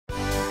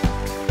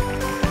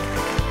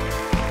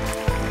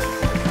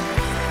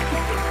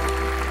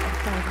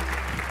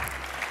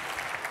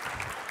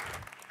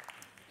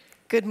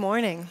Good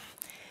morning.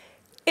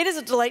 It is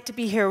a delight to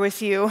be here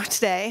with you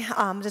today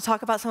to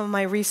talk about some of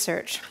my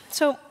research.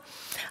 So,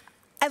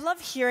 I love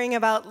hearing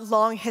about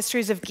long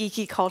histories of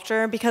geeky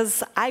culture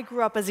because I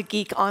grew up as a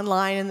geek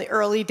online in the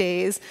early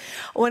days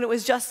when it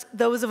was just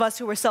those of us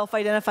who were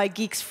self-identified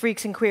geeks,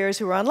 freaks, and queers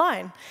who were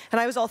online.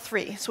 And I was all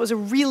three, so it was a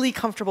really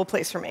comfortable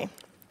place for me.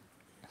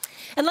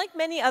 And like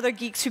many other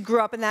geeks who grew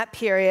up in that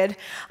period,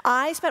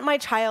 I spent my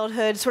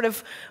childhood sort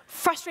of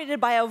frustrated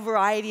by a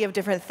variety of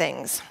different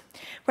things.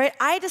 Right?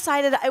 I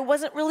decided I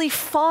wasn't really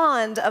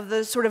fond of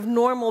the sort of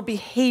normal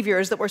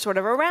behaviors that were sort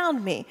of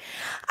around me.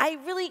 I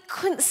really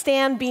couldn't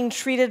stand being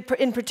treated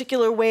in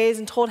particular ways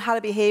and told how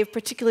to behave,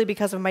 particularly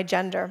because of my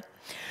gender.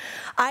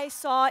 I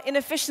saw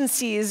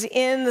inefficiencies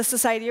in the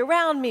society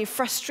around me,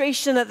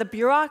 frustration at the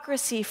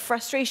bureaucracy,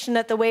 frustration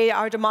at the way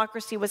our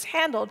democracy was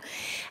handled.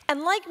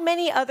 And like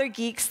many other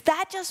geeks,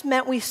 that just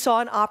meant we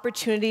saw an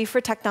opportunity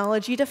for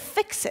technology to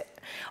fix it,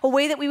 a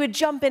way that we would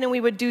jump in and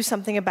we would do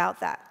something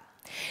about that.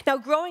 Now,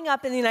 growing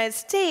up in the United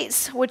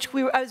States, I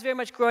was very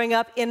much growing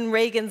up in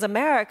Reagan's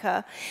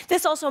America,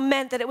 this also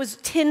meant that it was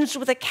tinged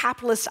with a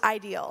capitalist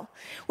ideal,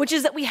 which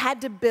is that we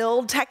had to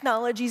build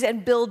technologies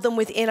and build them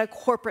within a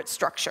corporate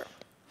structure.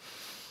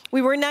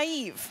 We were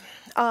naive.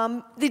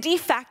 The de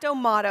facto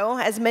motto,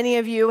 as many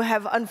of you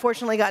have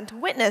unfortunately gotten to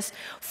witness,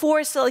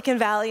 for Silicon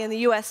Valley and the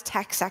US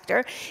tech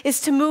sector,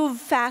 is to move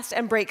fast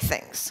and break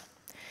things.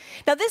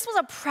 Now, this was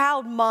a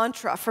proud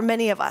mantra for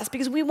many of us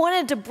because we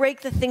wanted to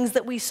break the things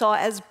that we saw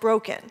as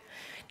broken.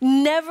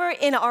 Never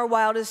in our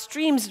wildest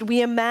dreams did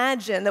we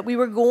imagine that we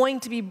were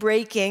going to be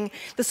breaking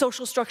the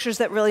social structures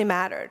that really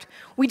mattered.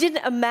 We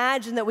didn't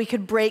imagine that we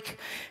could break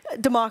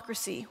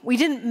democracy. We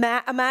didn't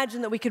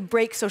imagine that we could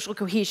break social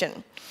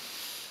cohesion.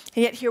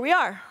 And yet here we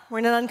are. We're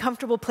in an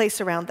uncomfortable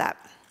place around that.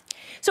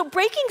 So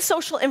breaking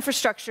social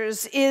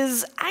infrastructures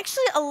is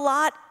actually a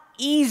lot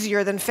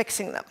easier than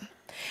fixing them.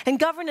 And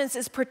governance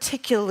is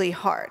particularly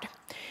hard.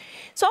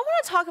 So I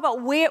want to talk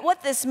about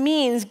what this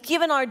means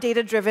given our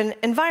data-driven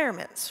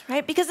environments,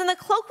 right? Because in the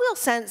colloquial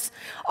sense,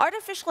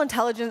 artificial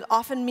intelligence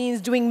often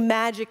means doing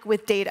magic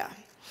with data.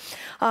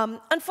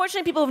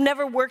 Unfortunately, people who've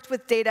never worked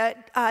with data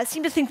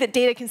seem to think that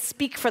data can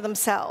speak for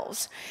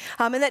themselves,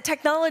 and that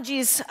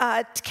technologies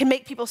can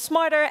make people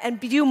smarter and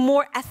do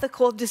more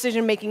ethical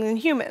decision-making than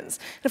humans.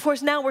 And of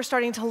course, now we're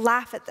starting to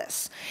laugh at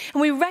this. And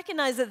we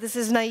recognize that this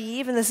is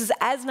naive, and this is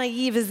as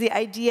naive as the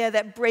idea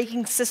that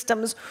breaking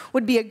systems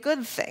would be a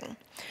good thing.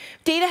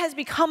 Data has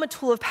become a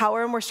tool of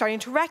power, and we're starting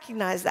to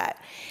recognize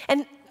that.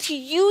 And to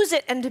use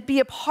it and to be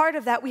a part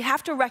of that, we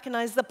have to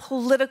recognize the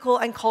political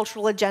and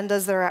cultural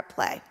agendas that are at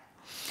play.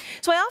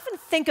 So I often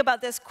think about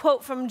this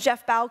quote from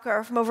Jeff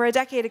Bowker from over a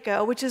decade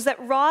ago, which is that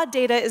raw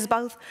data is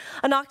both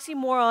an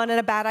oxymoron and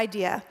a bad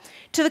idea.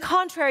 To the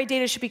contrary,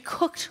 data should be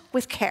cooked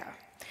with care.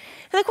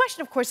 And the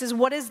question, of course, is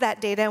what is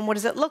that data and what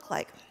does it look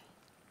like?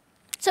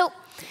 So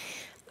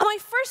on my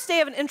first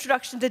day of an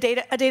introduction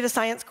to a data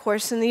science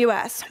course in the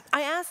US,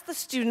 I asked the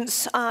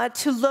students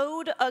to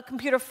load a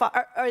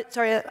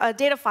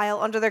data file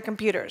onto their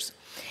computers.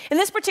 And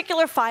this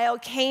particular file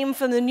came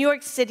from the New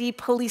York City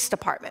Police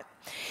Department.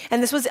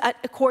 And this was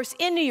a course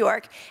in New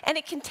York, and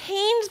it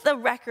contained the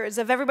records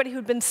of everybody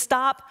who'd been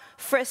stopped,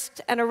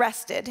 frisked, and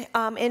arrested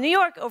in New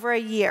York over a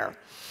year.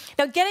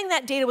 Now, getting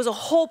that data was a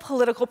whole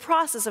political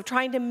process of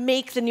trying to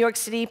make the New York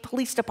City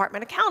Police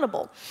Department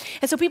accountable.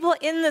 And so people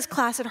in this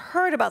class had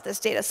heard about this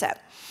data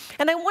set.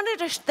 And I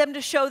wanted them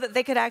to show that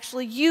they could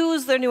actually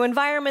use their new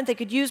environment, they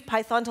could use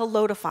Python to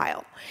load a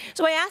file.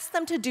 So I asked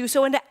them to do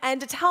so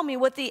and to tell me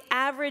what the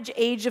average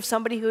age of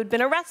somebody who had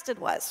been arrested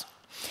was.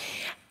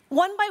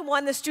 One by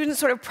one, the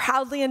students sort of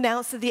proudly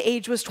announced that the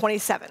age was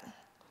 27.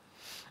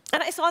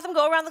 And I saw them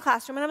go around the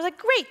classroom, and I was like,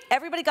 great,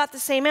 everybody got the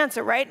same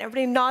answer, right? And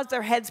everybody nods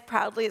their heads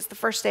proudly. It's the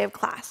first day of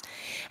class.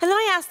 And then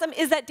I asked them,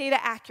 is that data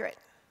accurate?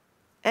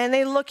 And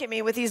they look at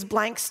me with these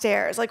blank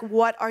stares, like,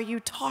 what are you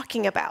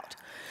talking about?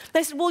 And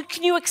I said, well,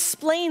 can you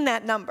explain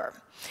that number?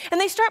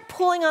 And they start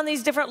pulling on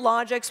these different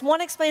logics.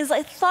 One explains,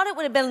 I thought it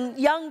would have been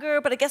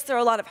younger, but I guess there are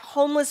a lot of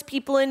homeless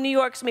people in New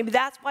York, so maybe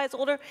that's why it's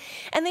older.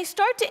 And they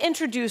start to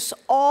introduce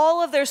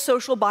all of their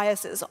social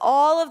biases,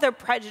 all of their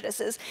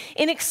prejudices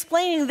in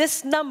explaining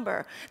this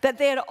number that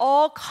they had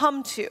all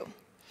come to.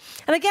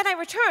 And again, I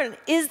return,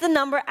 is the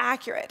number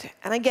accurate?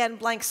 And again,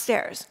 blank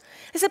stares.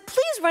 I said,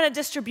 please run a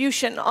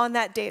distribution on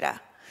that data.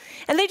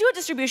 And they do a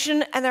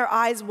distribution, and their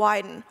eyes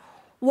widen.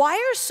 Why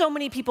are so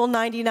many people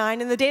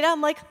 99 in the data?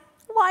 I'm like,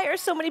 why are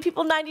so many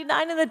people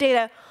 99 in the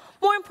data?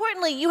 More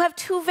importantly, you have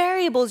two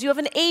variables. You have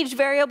an age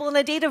variable and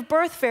a date of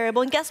birth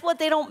variable, and guess what?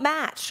 They don't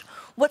match.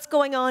 What's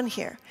going on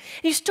here?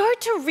 And you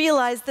start to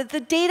realize that the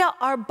data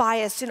are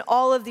biased in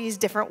all of these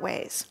different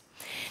ways.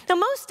 Now,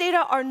 most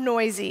data are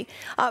noisy,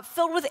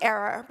 filled with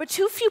error, but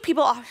too few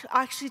people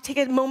actually take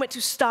a moment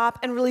to stop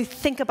and really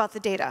think about the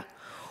data.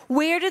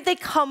 Where did they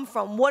come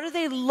from? What do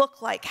they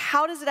look like?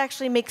 How does it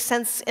actually make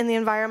sense in the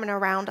environment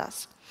around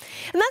us?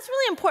 And that's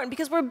really important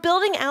because we're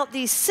building out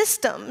these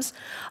systems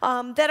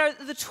that are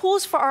the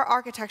tools for our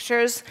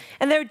architectures,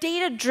 and they're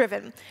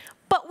data-driven.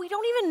 But we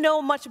don't even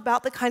know much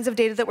about the kinds of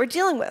data that we're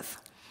dealing with.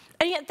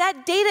 And yet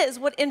that data is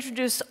what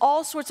introduced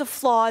all sorts of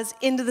flaws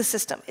into the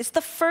system. It's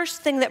the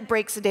first thing that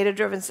breaks a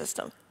data-driven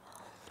system.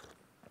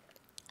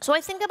 So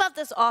I think about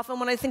this often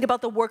when I think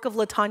about the work of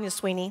LaTanya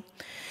Sweeney.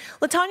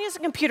 LaTanya is a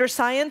computer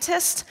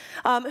scientist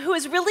who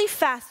is really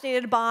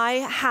fascinated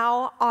by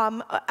how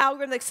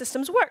algorithmic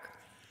systems work.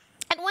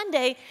 And one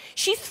day,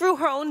 she threw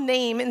her own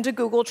name into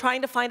Google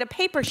trying to find a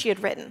paper she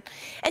had written.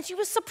 And she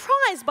was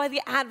surprised by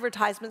the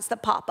advertisements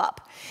that pop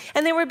up.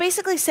 And they were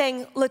basically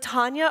saying,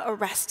 LaTanya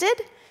arrested?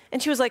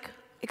 And she was like,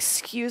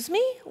 excuse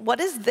me? What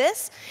is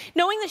this?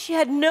 Knowing that she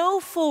had no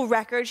full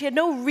record, she had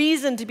no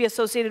reason to be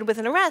associated with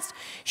an arrest,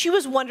 she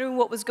was wondering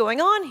what was going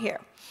on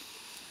here.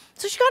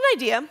 So she got an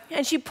idea,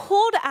 and she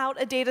pulled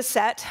out a data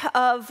set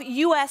of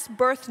US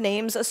birth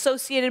names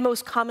associated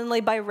most commonly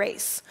by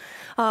race.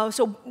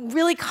 So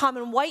really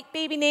common white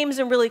baby names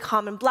and really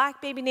common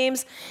black baby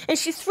names, and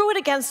she threw it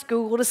against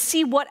Google to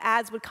see what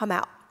ads would come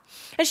out.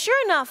 And sure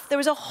enough, there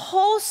was a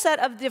whole set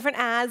of different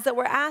ads that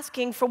were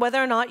asking for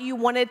whether or not you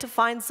wanted to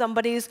find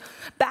somebody's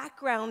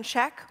background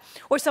check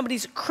or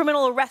somebody's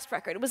criminal arrest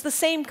record. It was the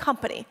same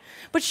company.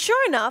 But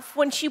sure enough,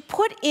 when she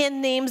put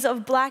in names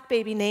of black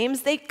baby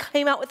names, they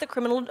came out with the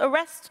criminal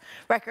arrest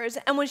records.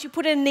 And when she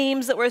put in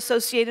names that were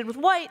associated with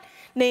white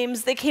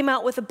names, they came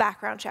out with a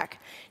background check.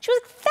 She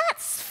was like,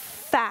 that's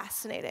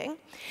fascinating.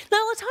 Now,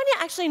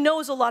 LaTanya actually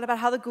knows a lot about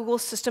how the Google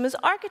system is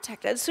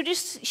architected, so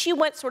she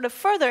went sort of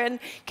further and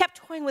kept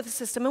toying with the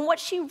system, and what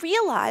she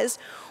realized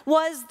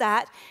was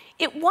that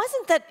it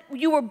wasn't that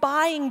you were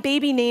buying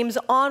baby names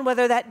on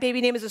whether that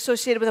baby name is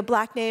associated with a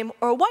black name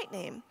or a white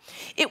name.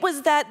 It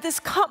was that this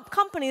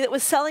company that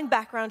was selling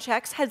background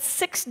checks had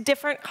 6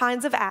 different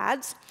kinds of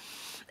ads,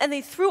 and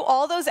they threw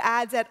all those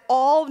ads at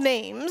all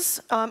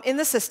names in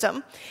the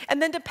system, and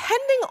then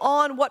depending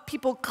on what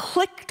people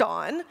clicked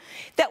on,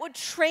 that would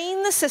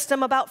train the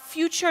system about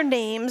future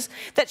names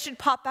that should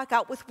pop back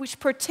out with which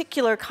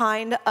particular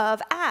kind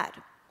of ad.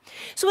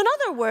 So in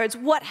other words,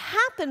 what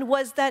happened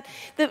was that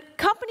the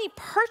company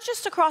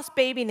purchased across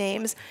baby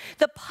names,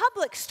 the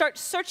public starts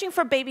searching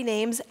for baby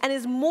names and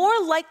is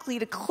more likely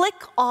to click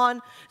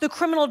on the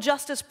criminal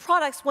justice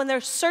products when they're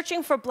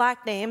searching for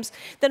black names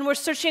than we're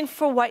searching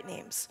for white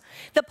names.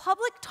 The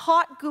public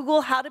taught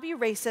Google how to be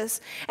racist,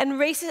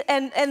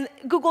 and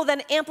Google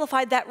then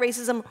amplified that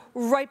racism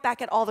right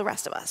back at all the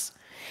rest of us.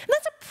 And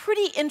that's a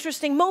pretty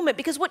interesting moment,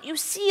 because what you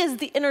see is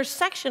the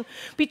intersection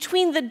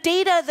between the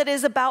data that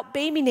is about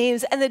baby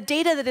names and the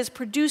data that is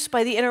produced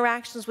by the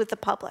interactions with the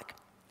public.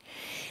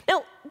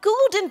 Now,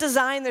 Google didn't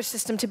design their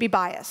system to be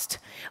biased,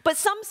 but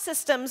some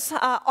systems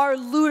are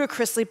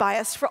ludicrously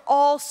biased for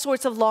all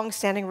sorts of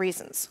long-standing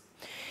reasons.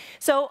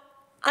 So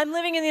I'm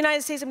living in the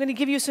United States. I'm going to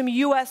give you some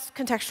US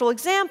contextual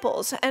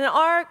examples. And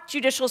our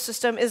judicial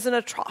system is an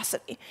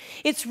atrocity.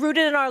 It's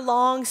rooted in our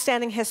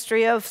long-standing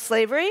history of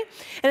slavery,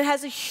 and it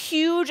has a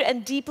huge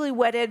and deeply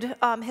wedded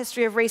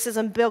history of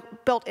racism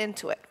built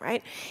into it,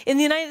 right? In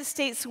the United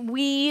States,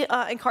 we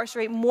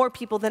incarcerate more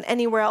people than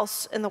anywhere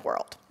else in the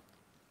world.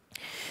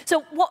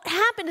 So what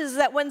happened is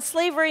that when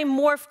slavery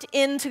morphed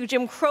into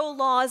Jim Crow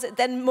laws, it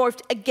then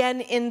morphed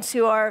again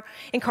into our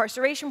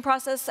incarceration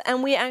process,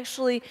 and we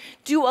actually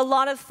do a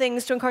lot of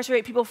things to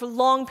incarcerate people for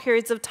long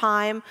periods of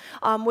time,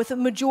 with a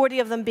majority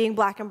of them being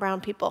black and brown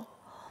people.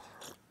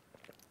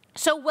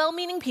 So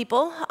well-meaning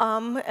people,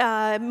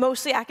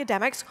 mostly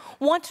academics,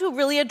 want to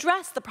really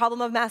address the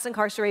problem of mass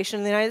incarceration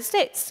in the United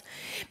States.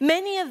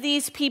 Many of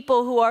these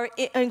people who are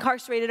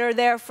incarcerated are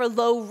there for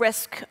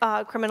low-risk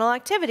criminal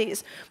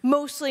activities,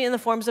 mostly in the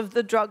forms of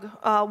the drug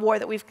war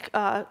that we've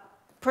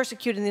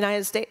persecuted in the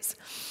United States.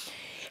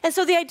 And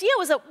so the idea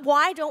was that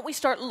why don't we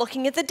start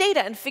looking at the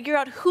data and figure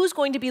out who's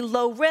going to be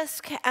low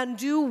risk and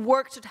do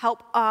work to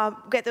help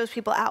get those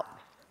people out.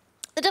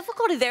 The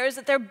difficulty there is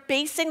that they're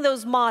basing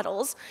those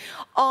models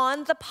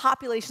on the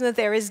population that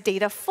there is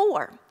data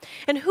for.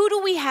 And who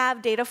do we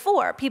have data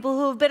for? People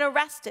who have been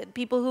arrested,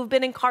 people who have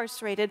been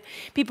incarcerated,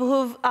 people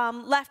who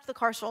have left the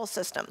carceral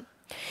system.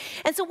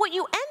 And so what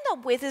you end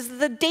up with is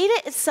the data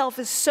itself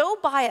is so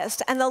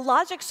biased and the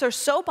logics are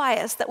so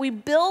biased that we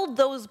build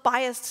those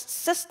biased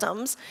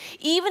systems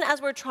even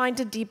as we're trying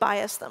to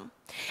de-bias them.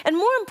 And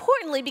more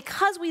importantly,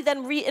 because we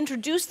then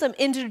reintroduce them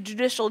into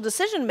judicial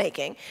decision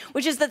making,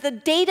 which is that the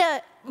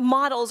data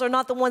models are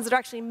not the ones that are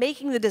actually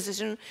making the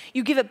decision,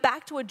 you give it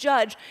back to a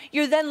judge,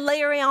 you're then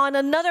layering on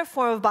another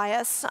form of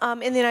bias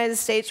in the United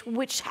States,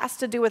 which has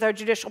to do with our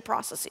judicial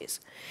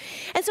processes.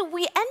 And so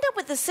we end up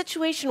with a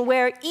situation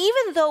where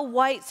even though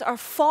whites are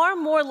far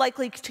more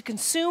likely to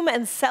consume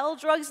and sell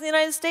drugs in the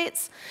United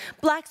States,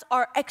 blacks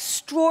are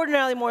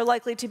extraordinarily more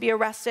likely to be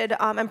arrested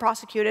and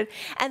prosecuted,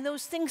 and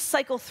those things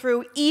cycle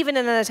through even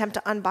in an attempt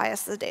to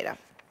unbias the data.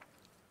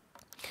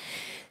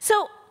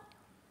 So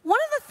one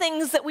of the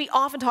things that we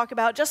often talk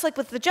about, just like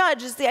with the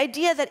judge, is the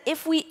idea that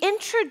if we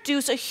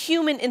introduce a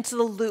human into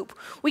the loop,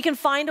 we can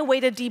find a way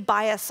to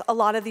de-bias a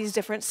lot of these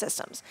different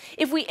systems.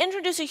 If we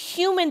introduce a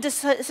human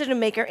decision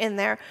maker in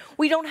there,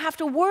 we don't have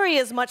to worry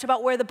as much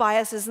about where the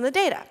bias is in the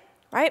data.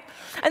 right?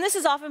 And this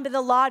has often been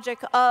the logic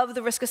of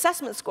the risk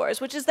assessment scores,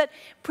 which is that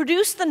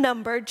produce the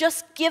number,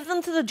 just give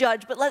them to the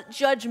judge, but let the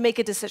judge make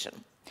a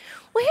decision.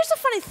 Well, here's the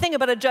funny thing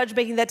about a judge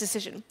making that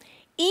decision.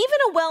 Even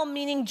a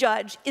well-meaning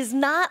judge is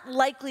not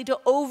likely to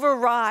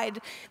override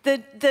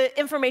the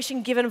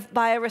information given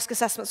by a risk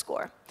assessment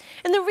score.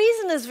 And the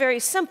reason is very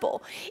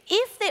simple.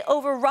 If they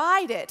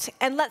override it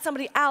and let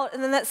somebody out,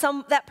 and then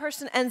that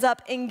person ends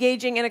up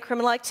engaging in a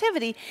criminal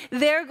activity,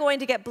 they're going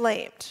to get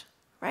blamed.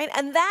 Right?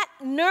 And that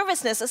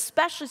nervousness,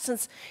 especially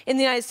since in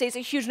the United States a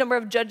huge number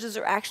of judges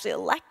are actually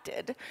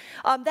elected,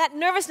 that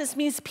nervousness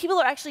means people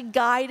are actually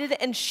guided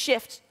and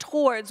shift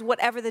towards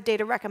whatever the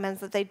data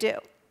recommends that they do.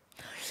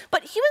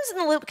 But humans in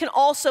the loop can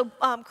also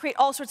create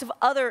all sorts of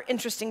other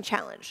interesting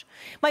challenge.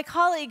 My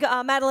colleague,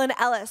 Madeline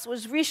Ellis,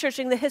 was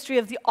researching the history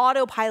of the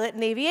autopilot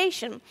in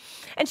aviation,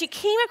 and she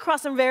came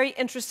across some very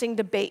interesting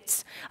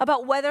debates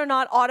about whether or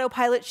not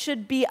autopilot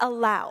should be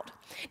allowed.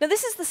 Now,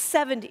 this is the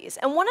 70s,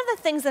 and one of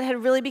the things that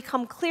had really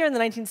become clear in the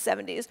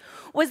 1970s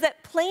was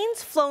that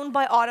planes flown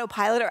by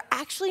autopilot are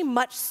actually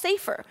much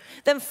safer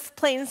than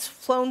planes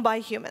flown by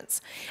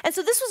humans. And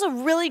so this was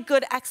a really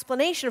good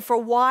explanation for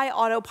why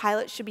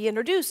autopilot should be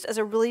introduced as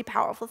a really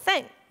powerful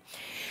thing.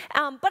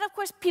 But of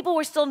course, people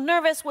were still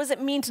nervous. What does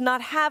it mean to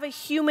not have a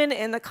human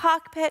in the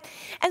cockpit?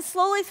 And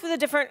slowly through the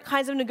different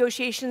kinds of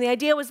negotiation, the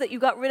idea was that you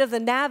got rid of the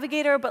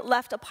navigator but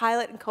left a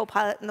pilot and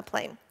co-pilot in the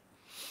plane.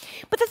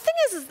 But the thing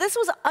is this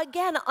was,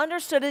 again,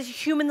 understood as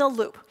human in the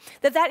loop,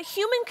 that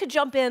human could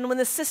jump in when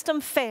the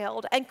system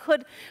failed and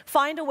could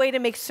find a way to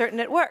make certain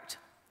it worked.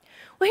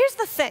 Well, here's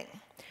the thing.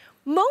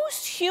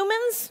 Most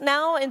humans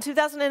now in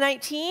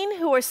 2019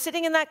 who are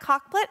sitting in that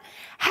cockpit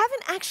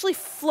haven't actually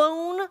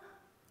flown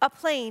a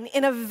plane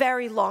in a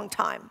very long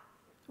time,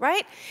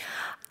 right?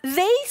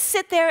 They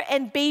sit there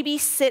and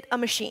babysit a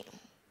machine.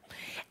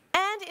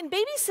 And in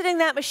babysitting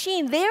that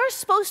machine, they are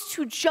supposed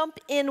to jump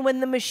in when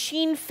the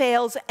machine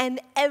fails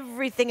and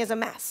everything is a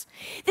mess.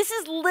 This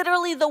is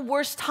literally the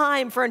worst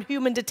time for a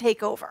human to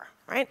take over,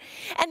 right?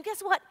 And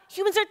guess what?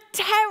 Humans are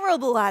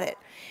terrible at it.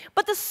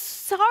 But the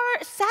sad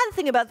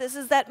thing about this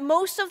is that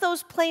most of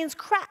those planes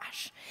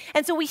crash.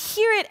 And so we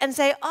hear it and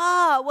say,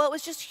 well, it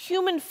was just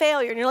human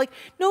failure. And you're like,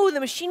 no, the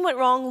machine went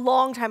wrong a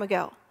long time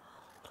ago.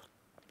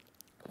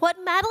 What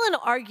Madeline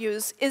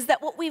argues is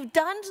that what we've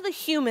done to the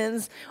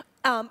humans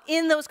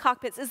in those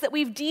cockpits is that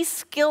we've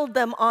de-skilled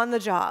them on the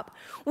job.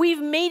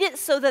 We've made it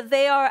so that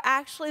they are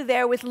actually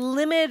there with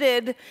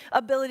limited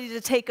ability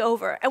to take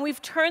over, and we've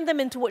turned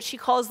them into what she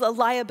calls the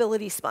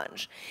liability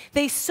sponge.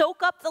 They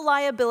soak up the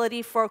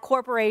liability for a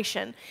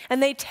corporation,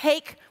 and they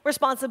take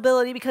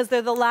responsibility because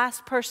they're the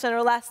last person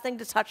or last thing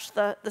to touch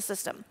the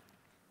system.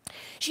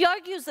 She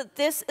argues that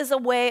this is a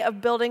way of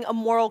building a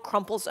moral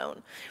crumple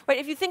zone, right?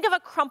 If you think of a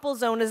crumple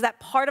zone as that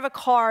part of a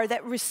car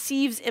that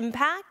receives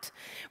impact,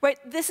 right?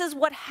 This is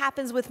what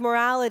happens with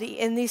morality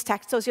in these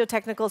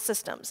socio-technical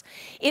systems.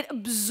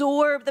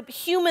 The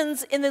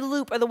humans in the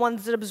loop are the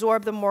ones that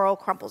absorb the moral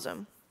crumple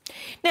zone.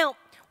 Now,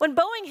 when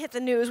Boeing hit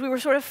the news, we were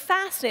sort of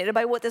fascinated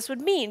by what this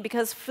would mean,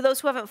 because for those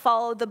who haven't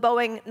followed the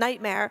Boeing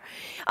nightmare,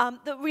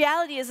 the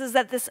reality is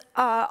that this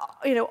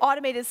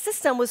automated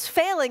system was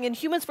failing, and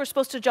humans were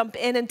supposed to jump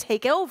in and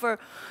take over.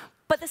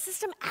 But the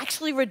system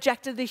actually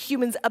rejected the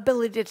human's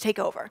ability to take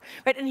over,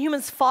 right? And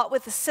humans fought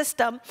with the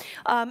system.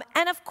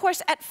 And of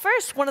course, at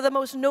first, one of the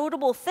most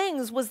notable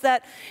things was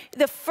that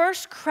the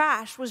first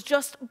crash was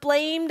just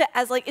blamed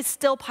as like, it's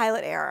still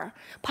pilot error.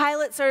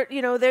 Pilots are,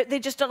 they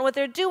just don't know what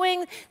they're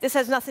doing. This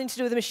has nothing to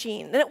do with the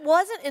machine. And it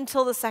wasn't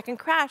until the second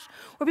crash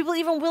were people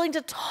even willing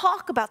to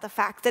talk about the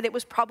fact that it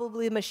was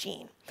probably a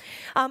machine.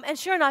 And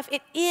sure enough,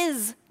 it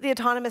is the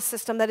autonomous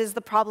system that is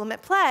the problem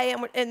at play,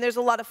 and there's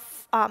a lot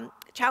of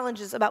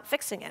challenges about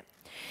fixing it.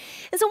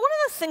 And so one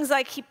of the things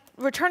I keep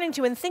returning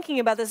to and thinking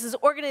about this is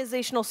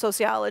organizational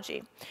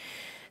sociology.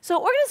 So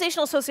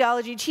organizational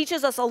sociology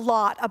teaches us a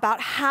lot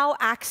about how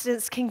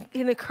accidents can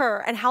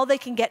occur and how they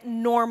can get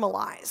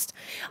normalized.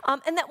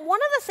 And that one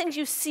of the things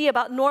you see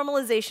about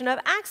normalization of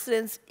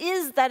accidents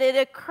is that it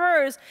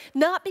occurs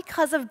not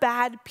because of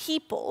bad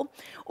people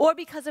or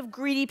because of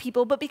greedy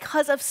people, but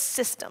because of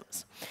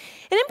systems.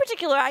 And in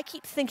particular, I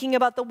keep thinking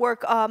about the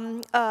work,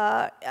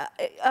 about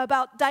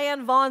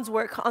Diane Vaughan's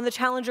work on the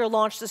Challenger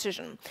launch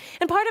decision.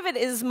 And part of it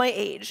is my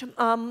age.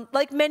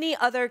 Like many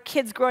other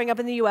kids growing up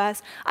in the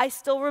US, I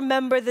still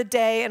remember the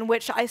day in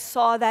which I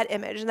saw that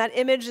image. And that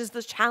image is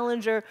the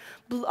Challenger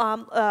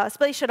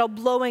space shuttle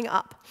blowing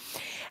up.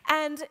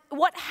 And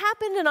what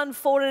happened and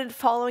unfolded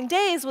following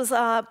days was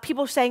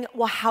people saying,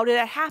 well, how did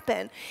it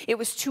happen? It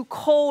was too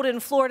cold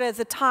in Florida at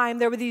the time.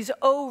 There were these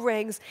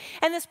O-rings.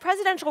 And this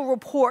presidential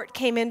report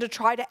came in to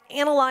try to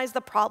analyze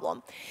the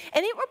problem.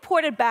 And it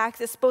reported back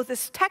both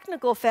this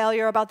technical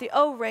failure about the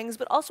O-rings,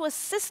 but also a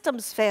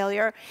systems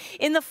failure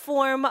in the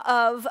form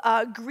of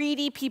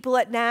greedy people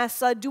at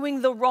NASA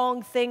doing the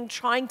wrong thing,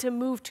 trying to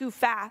move too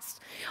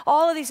fast.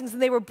 All of these things,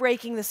 and they were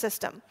breaking the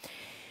system.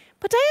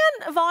 But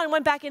Diane Vaughan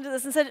went back into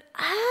this and said,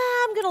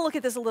 I'm going to look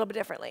at this a little bit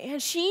differently.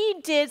 And she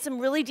did some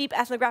really deep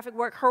ethnographic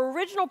work. Her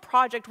original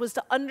project was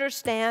to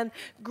understand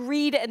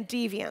greed and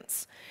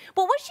deviance.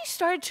 But what she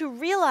started to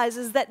realize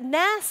is that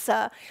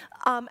NASA,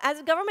 as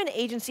a government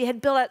agency,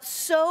 had built out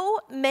so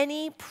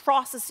many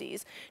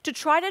processes to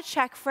try to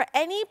check for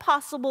any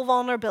possible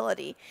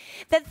vulnerability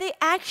that they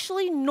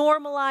actually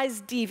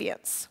normalized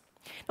deviance.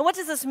 Now, what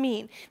does this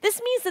mean? This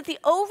means that the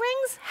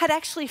O-rings had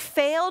actually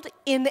failed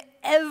in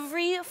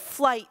every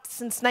flight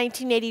since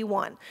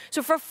 1981.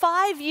 So for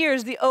 5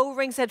 years, the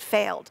O-rings had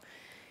failed.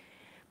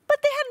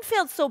 But they hadn't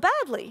failed so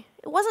badly.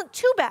 It wasn't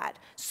too bad.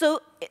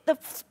 So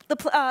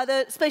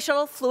the space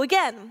shuttle flew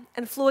again,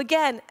 and flew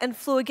again, and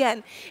flew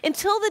again,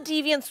 until the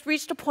deviance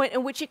reached a point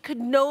in which it could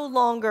no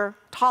longer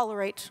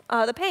tolerate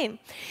the pain.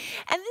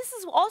 And this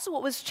is also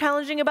what was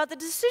challenging about the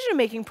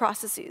decision-making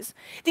processes.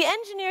 The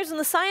engineers and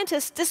the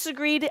scientists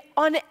disagreed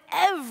on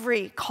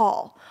every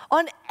call,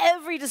 on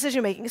every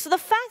decision-making. So the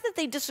fact that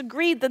they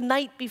disagreed the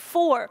night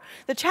before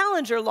the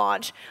Challenger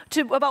launch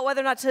about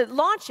whether or not to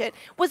launch it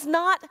was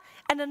not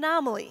an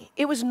anomaly.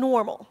 It was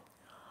normal.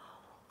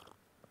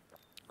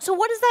 So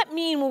what does that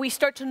mean when we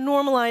start to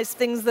normalize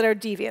things that are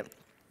deviant?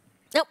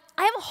 Now,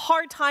 I have a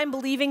hard time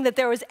believing that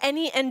there was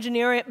any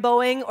engineer at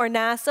Boeing or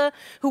NASA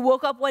who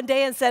woke up one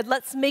day and said,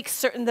 let's make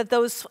certain that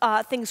those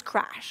things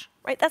crash,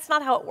 right? That's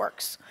not how it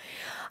works.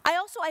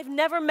 I've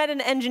never met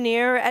an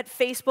engineer at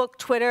Facebook,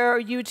 Twitter,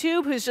 or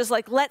YouTube who's just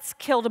like, let's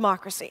kill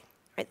democracy.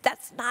 Right?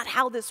 That's not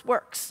how this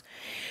works.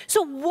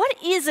 So what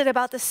is it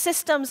about the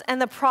systems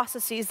and the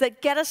processes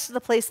that get us to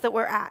the place that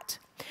we're at?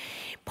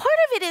 Part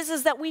of it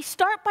is that we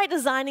start by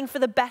designing for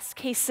the best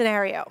case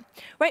scenario,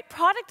 right?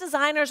 Product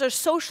designers are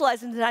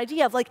socialized into the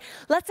idea of like,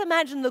 let's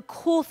imagine the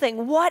cool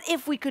thing. What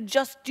if we could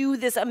just do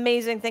this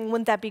amazing thing?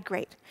 Wouldn't that be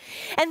great?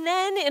 And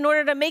then in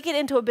order to make it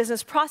into a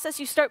business process,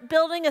 you start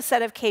building a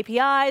set of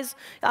KPIs,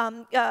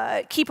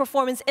 key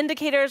performance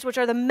indicators, which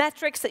are the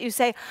metrics that you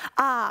say,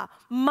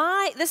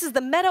 this is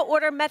the meta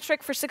order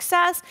metric for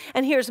success,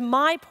 and here's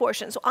my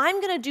portion. So I'm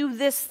going to do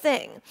this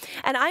thing,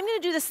 and I'm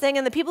going to do this thing,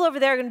 and the people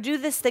over there are going to do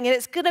this thing, and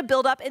it's going to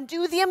build up and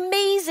do the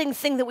amazing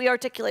thing that we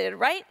articulated,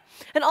 right?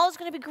 And all is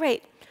going to be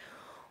great.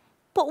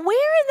 But where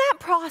in that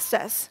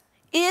process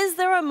is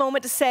there a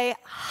moment to say,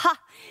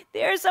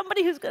 there's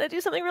somebody who's going to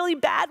do something really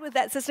bad with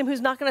that system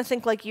who's not going to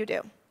think like you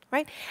do,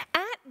 right?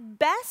 At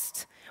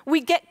best, we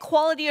get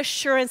quality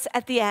assurance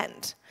at the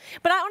end.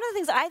 But one of the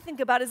things I think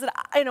about is that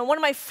one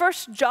of my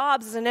first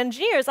jobs as an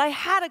engineer is I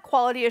had a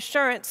quality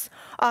assurance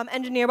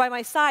engineer by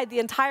my side the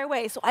entire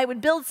way. So I would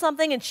build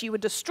something, and she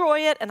would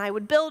destroy it, and I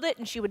would build it,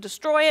 and she would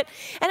destroy it.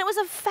 And it was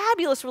a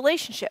fabulous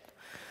relationship.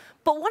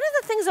 But one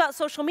of the things about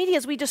social media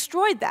is we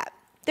destroyed that.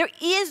 There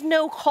is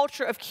no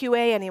culture of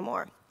QA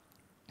anymore.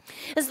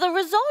 And so the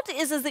result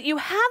is that you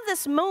have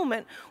this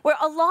moment where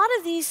a lot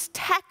of these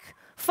tech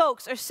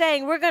folks are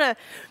saying, we're going to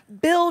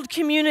build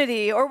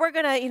community, or we're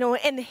going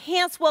to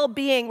enhance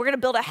well-being, we're going to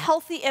build a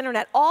healthy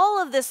internet,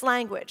 all of this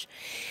language.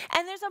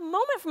 And there's a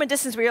moment from a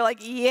distance where you're like,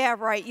 yeah,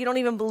 right, you don't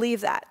even believe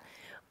that.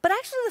 But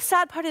actually the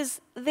sad part is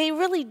they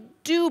really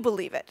do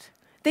believe it.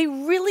 They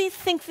really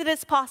think that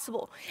it's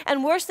possible.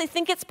 And worse, they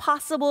think it's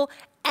possible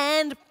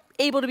and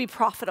able to be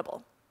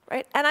profitable,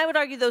 right? And I would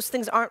argue those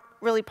things aren't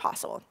really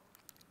possible.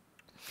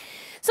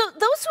 So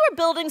those who are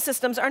building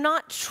systems are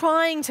not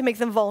trying to make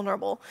them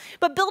vulnerable,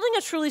 but building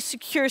a truly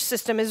secure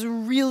system is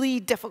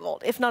really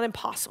difficult, if not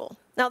impossible.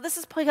 Now, this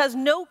is because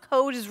no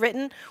code is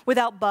written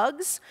without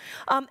bugs,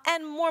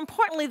 and more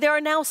importantly, there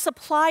are now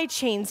supply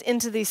chains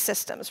into these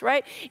systems,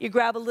 right? You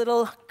grab a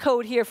little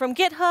code here from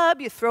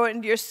GitHub, you throw it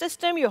into your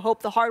system, you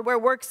hope the hardware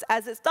works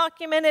as it's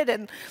documented,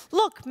 and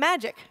look,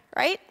 magic,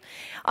 right?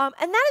 And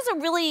that is a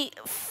really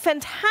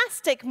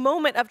fantastic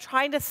moment of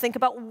trying to think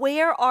about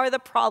where are the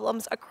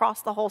problems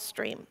across the whole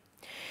stream.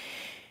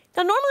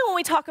 Now, normally when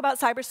we talk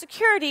about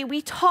cybersecurity,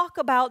 we talk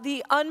about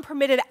the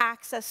unpermitted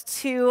access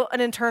to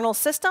an internal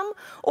system,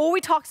 or we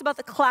talk about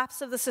the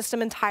collapse of the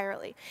system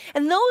entirely.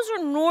 And those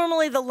are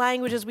normally the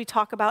languages we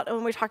talk about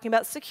when we're talking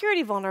about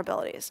security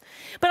vulnerabilities.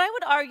 But I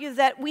would argue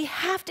that we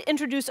have to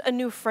introduce a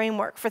new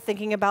framework for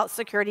thinking about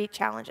security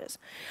challenges.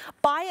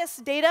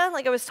 Biased data,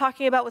 like I was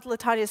talking about with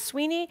LaTanya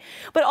Sweeney,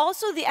 but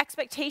also the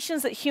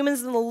expectations that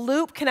humans in the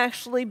loop can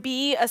actually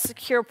be a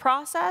secure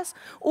process,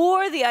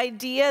 or the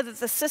idea that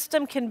the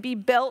system can be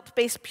built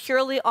based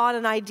purely on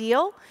an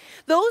ideal.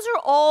 Those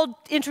are all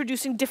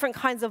introducing different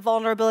kinds of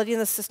vulnerability in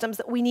the systems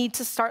that we need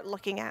to start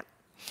looking at.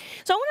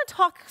 So I want to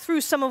talk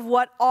through some of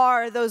what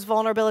are those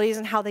vulnerabilities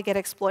and how they get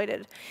exploited.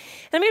 And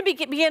I'm going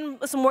to begin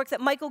with some work that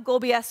Michael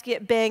Golubieski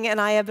at Bing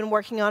and I have been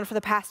working on for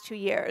the past 2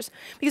 years,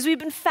 because we've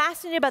been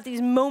fascinated about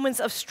these moments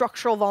of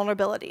structural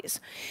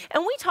vulnerabilities.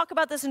 And we talk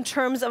about this in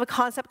terms of a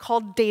concept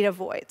called data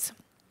voids.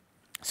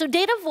 So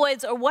data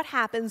voids are what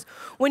happens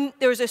when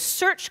there's a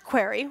search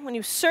query, when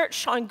you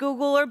search on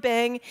Google or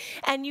Bing,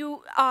 and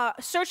you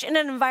search in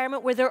an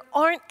environment where there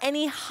aren't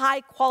any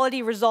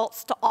high-quality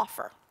results to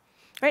offer.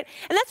 right?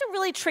 And that's a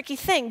really tricky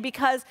thing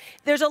because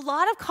there's a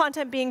lot of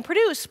content being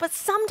produced, but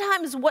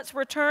sometimes what's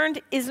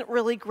returned isn't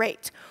really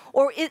great.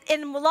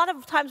 And a lot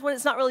of times when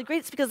it's not really great,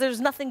 it's because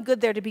there's nothing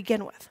good there to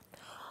begin with.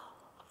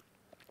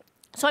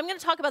 So I'm going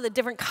to talk about the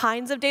different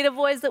kinds of data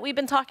voids that we've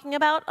been talking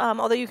about,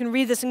 although you can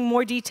read this in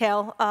more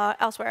detail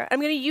elsewhere.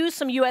 I'm going to use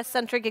some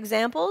US-centric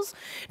examples,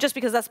 just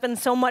because that's been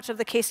so much of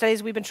the case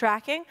studies we've been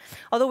tracking,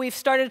 although we've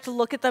started to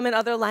look at them in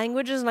other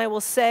languages, and I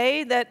will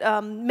say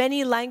that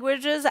many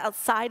languages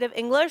outside of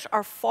English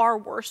are far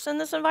worse in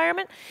this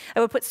environment. I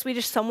would put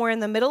Swedish somewhere in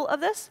the middle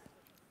of this.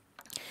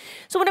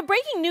 So when a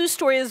breaking news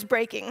story is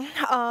breaking,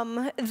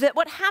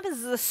 what happens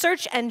is the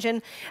search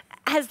engine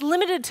has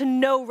limited to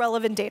no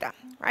relevant data,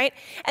 right?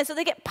 And so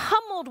they get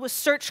pummeled with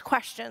search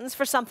questions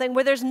for something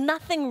where there's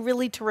nothing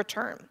really to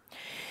return.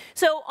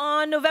 So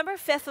on November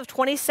 5th of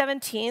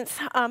 2017,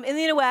 in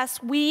the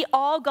US, we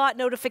all got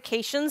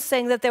notifications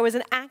saying that there was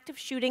an active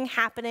shooting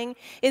happening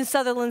in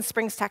Sutherland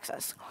Springs,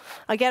 Texas.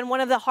 Again, one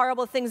of the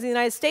horrible things in the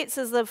United States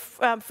is the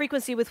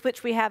frequency with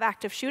which we have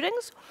active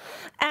shootings.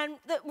 And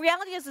the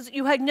reality is that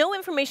you had no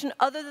information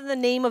other than the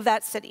name of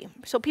that city.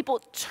 So people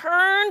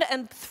turned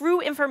and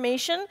threw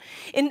information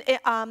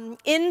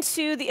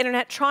into the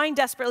internet, trying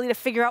desperately to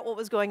figure out what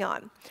was going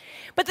on.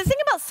 But the thing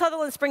about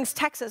Sutherland Springs,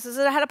 Texas, is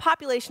that it had a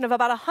population of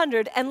about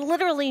 100 and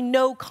literally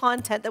no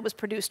content that was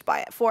produced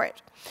for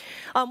it.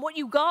 What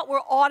you got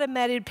were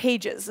automated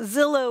pages,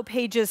 Zillow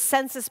pages,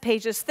 census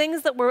pages,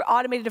 things that were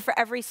automated for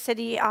every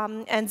city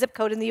and zip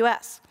code in the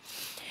US.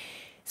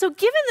 So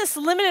given this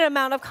limited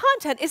amount of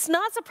content, it's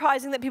not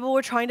surprising that people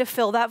were trying to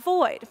fill that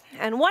void.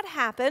 And what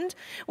happened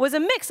was a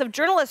mix of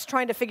journalists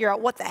trying to figure out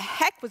what the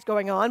heck was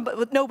going on,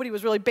 but nobody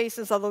was really based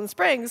in Sutherland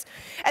Springs,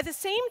 at the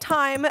same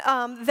time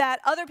that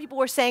other people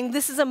were saying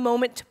this is a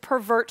moment to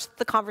pervert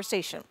the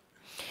conversation.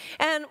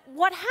 And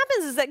what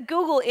happens is that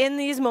Google, in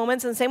these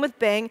moments, and same with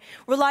Bing,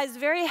 relies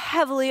very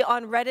heavily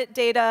on Reddit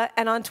data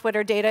and on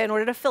Twitter data in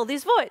order to fill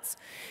these voids.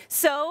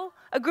 So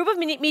a group of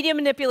media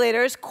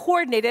manipulators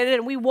coordinated,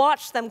 and we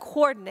watched them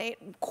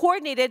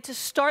coordinated to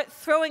start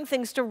throwing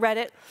things to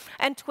Reddit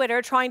and Twitter,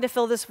 trying to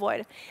fill this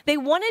void. They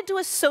wanted to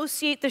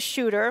associate the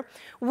shooter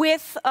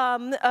with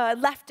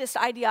leftist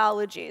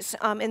ideologies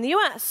in the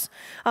US.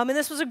 And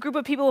this was a group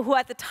of people who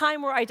at the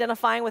time were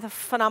identifying with a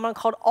phenomenon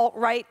called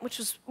alt-right, which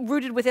was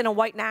rooted within a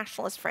white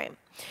nationalist frame.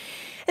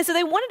 And so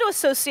they wanted to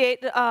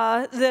associate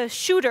the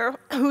shooter,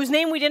 whose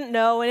name we didn't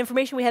know and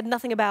information we had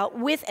nothing about,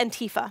 with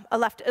Antifa,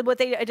 what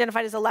they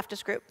identified as a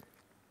leftist group.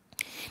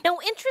 Now,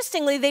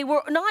 interestingly, they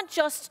were not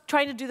just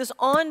trying to do this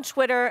on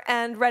Twitter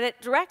and Reddit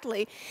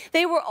directly.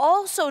 They were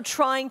also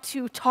trying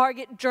to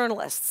target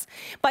journalists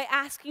by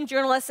asking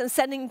journalists and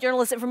sending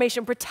journalists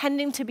information,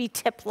 pretending to be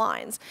tip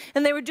lines.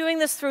 And they were doing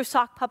this through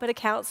sock puppet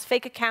accounts,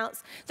 fake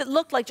accounts that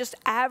looked like just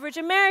average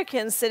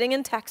Americans sitting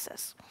in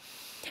Texas.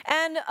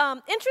 And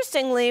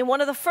interestingly, one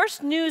of the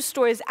first news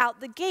stories out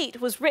the gate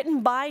was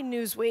written by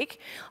Newsweek,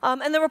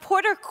 and the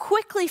reporter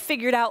quickly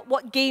figured out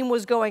what game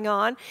was going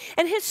on,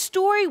 and his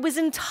story was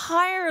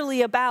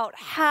entirely about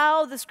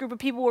how this group of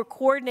people were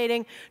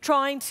coordinating,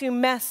 trying to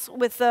mess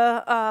with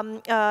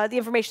the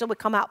information that would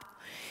come up.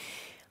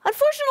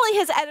 Unfortunately,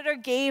 his editor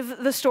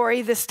gave the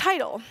story this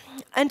title: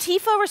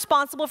 Antifa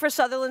responsible for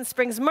Sutherland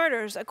Springs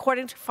murders,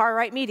 according to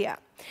far-right media.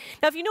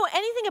 Now, if you know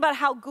anything about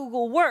how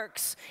Google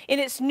works in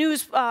its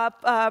news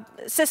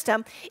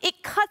system,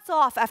 it cuts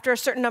off after a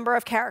certain number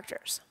of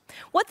characters.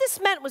 What this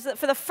meant was that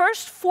for the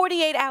first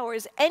 48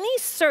 hours, any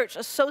search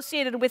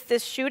associated with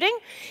this shooting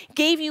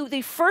gave you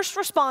the first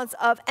response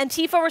of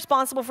Antifa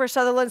responsible for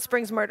Sutherland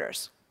Springs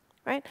murders.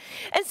 Right?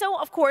 And so,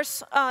 of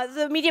course,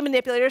 the media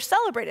manipulators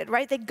celebrated,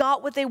 right? They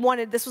got what they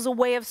wanted. This was a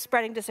way of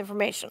spreading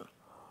disinformation.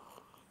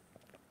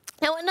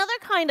 Now, another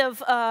kind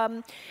of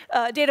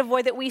data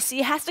void that we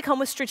see has to come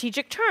with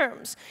strategic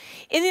terms.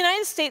 In the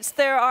United States,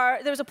 there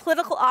was a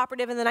political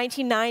operative in the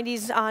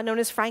 1990s known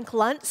as Frank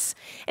Luntz,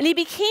 and he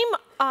became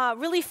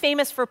really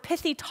famous for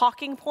pithy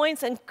talking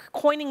points and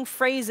coining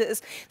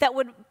phrases that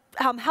would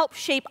help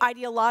shape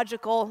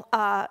ideological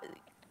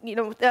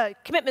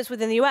commitments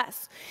within the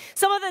US.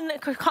 Some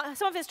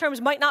of his terms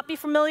might not be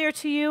familiar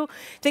to you,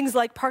 things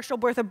like partial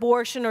birth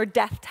abortion or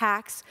death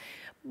tax,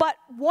 but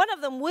one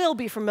of them will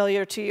be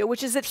familiar to you,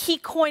 which is that he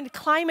coined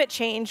climate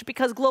change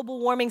because global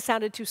warming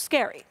sounded too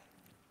scary.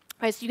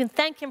 Right, so you can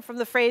thank him for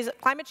the phrase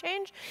climate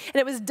change, and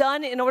it was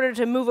done in order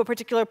to move a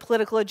particular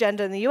political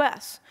agenda in the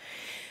US.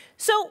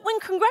 So when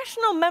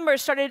congressional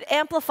members started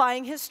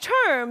amplifying his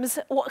terms,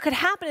 what could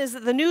happen is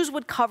that the news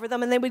would cover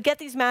them and they would get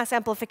these mass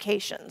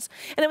amplifications.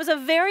 And it was a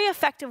very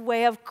effective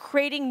way of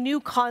creating new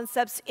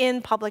concepts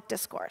in public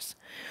discourse.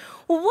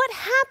 Well, what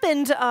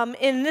happened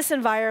in this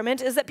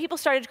environment is that people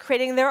started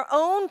creating their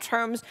own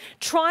terms,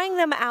 trying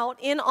them out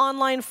in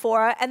online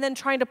fora, and then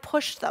trying to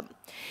push them.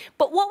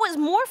 But what was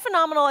more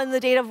phenomenal in the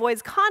data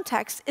voids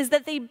context is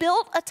that they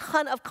built a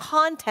ton of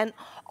content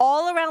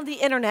all around the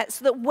internet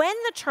so that when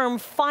the term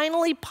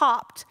finally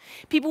popped,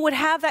 people would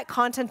have that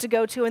content to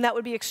go to, and that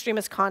would be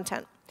extremist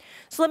content.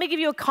 So let me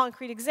give you a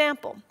concrete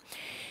example.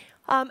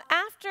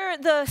 After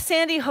the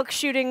Sandy Hook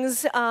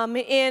shootings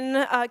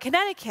in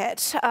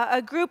Connecticut,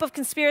 a group of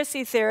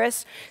conspiracy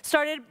theorists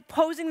started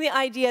posing the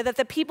idea that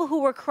the people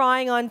who were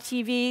crying on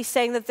TV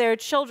saying that their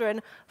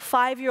children,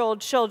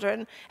 5-year-old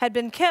children, had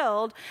been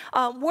killed,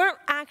 weren't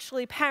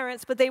actually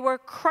parents, but they were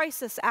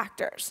crisis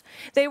actors.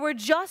 They were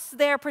just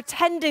there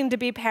pretending to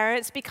be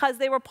parents because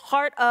they were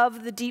part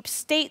of the deep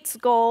state's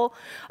goal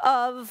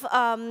of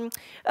trying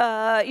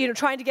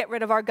to get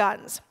rid of our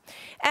guns.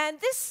 And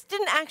this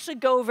didn't actually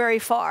go very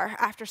far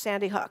after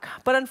Sandy Hook.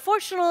 But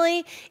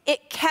unfortunately,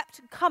 it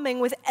kept coming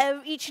with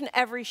each and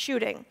every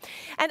shooting.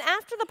 And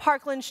after the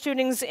Parkland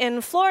shootings in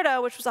Florida,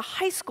 which was a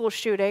high school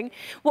shooting,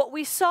 what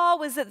we saw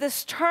was that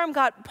this term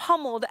got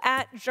pummeled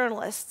at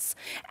journalists,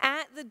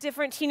 at the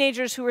different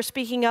teenagers who were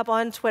speaking up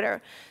on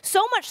Twitter.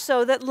 So much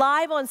so that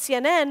live on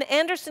CNN,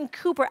 Anderson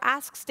Cooper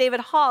asks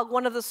David Hogg,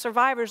 one of the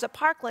survivors at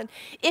Parkland,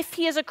 if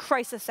he is a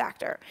crisis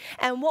actor.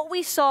 And what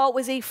we saw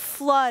was a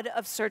flood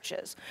of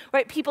searches.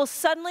 Right, people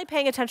suddenly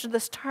paying attention to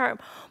this term.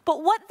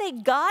 But what they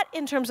got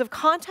in terms of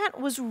content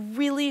was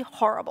really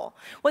horrible.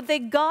 What they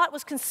got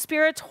was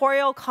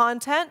conspiratorial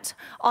content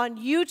on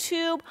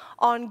YouTube,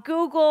 on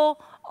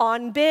Google,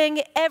 on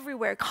Bing,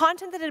 everywhere.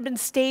 Content that had been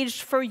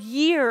staged for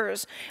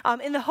years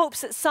in the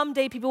hopes that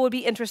someday people would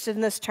be interested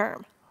in this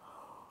term.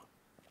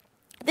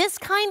 This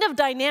kind of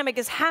dynamic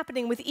is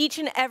happening with each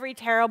and every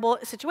terrible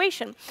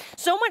situation.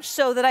 So much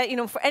so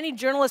that for any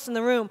journalist in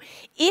the room,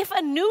 if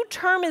a new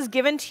term is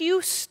given to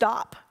you,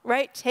 stop,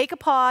 right? Take a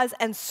pause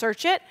and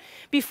search it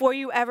before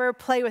you ever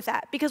play with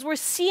that, because we're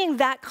seeing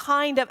that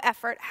kind of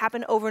effort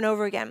happen over and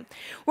over again.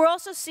 We're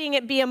also seeing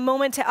it be a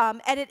moment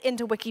to edit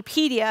into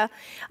Wikipedia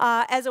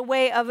as a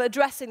way of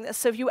addressing this.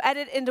 So if you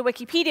edit into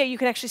Wikipedia, you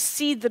can actually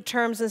see the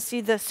terms and see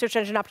the search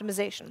engine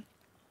optimization.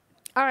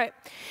 All right.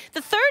 The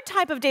third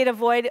type of data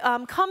void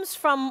comes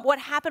from what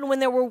happened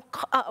when there were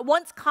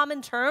once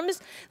common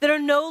terms that are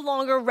no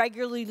longer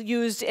regularly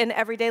used in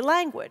everyday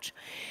language.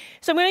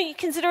 So I'm going to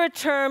consider a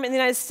term in the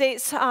United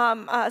States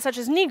such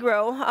as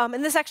Negro,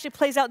 and this actually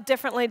plays out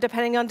differently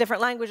depending on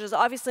different languages.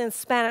 Obviously in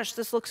Spanish,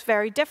 this looks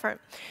very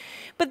different.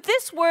 But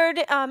this word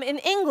in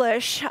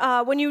English,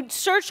 when you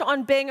search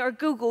on Bing or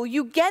Google,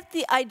 you get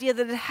the idea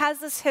that it has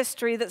this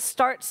history that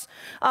starts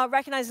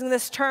recognizing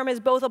this term as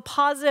both a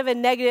positive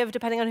and negative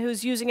depending on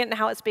who's using it and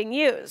how it's being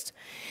used.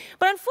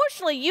 But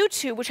unfortunately,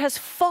 YouTube, which has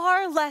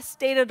far less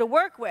data to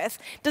work with,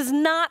 does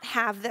not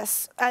have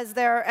this as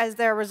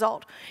their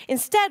result.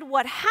 Instead,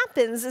 what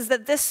happens is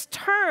that this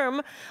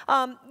term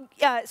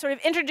sort of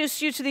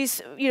introduces you to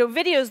these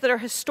videos that are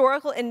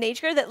historical in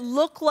nature that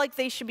look like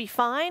they should be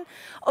fine,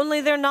 only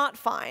they're not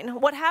fine.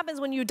 What happens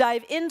when you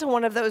dive into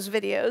one of those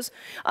videos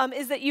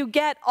is that you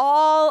get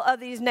all of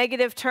these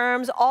negative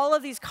terms, all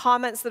of these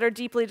comments that are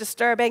deeply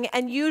disturbing,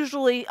 and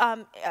usually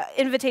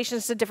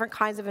invitations to different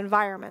kinds of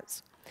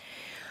environments.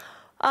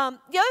 The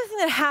other thing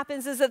that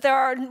happens is that there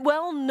are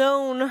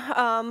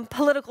well-known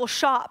political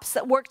shops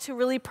that work to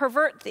really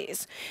pervert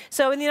these.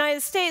 So in the United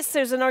States,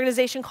 there's an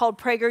organization called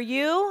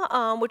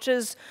PragerU, which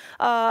is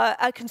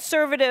a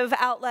conservative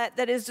outlet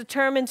that is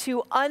determined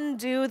to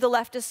undo the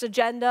leftist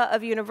agenda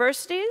of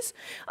universities.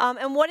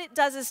 And what it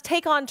does is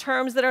take on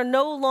terms that are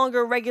no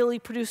longer regularly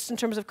produced in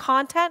terms of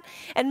content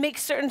and make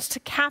certain to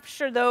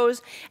capture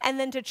those and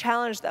then to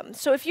challenge them.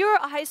 So if you're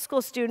a high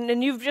school student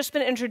and you've just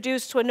been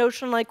introduced to a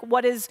notion like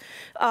what is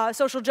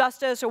social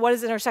justice or what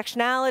is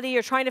intersectionality,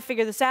 you're trying to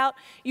figure this out,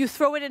 you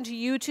throw it into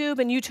YouTube,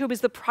 and YouTube is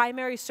the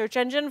primary search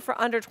engine for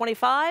under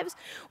 25s,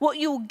 what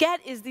you'll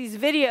get is these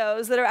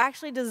videos that are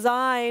actually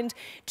designed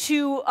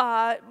to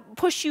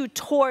push you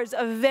towards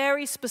a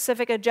very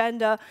specific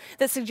agenda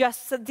that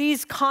suggests that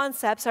these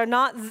concepts are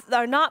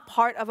not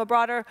part of a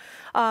broader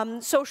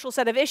social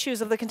set of issues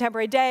of the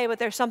contemporary day, but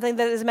they're something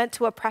that is meant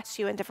to oppress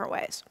you in different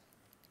ways.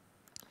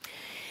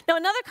 Now,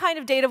 another kind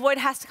of data void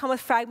has to come with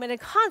fragmented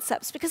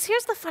concepts, because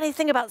here's the funny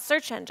thing about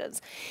search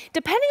engines.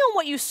 Depending on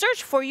what you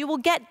search for, you will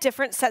get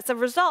different sets of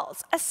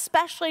results,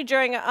 especially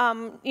during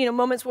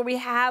moments where we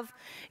have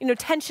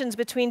tensions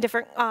between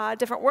different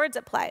words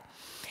at play.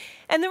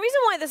 And the reason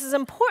why this is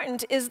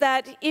important is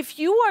that if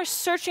you are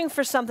searching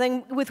for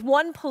something with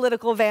one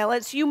political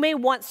valence, you may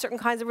want certain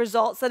kinds of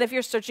results than if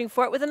you're searching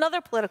for it with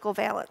another political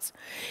valence.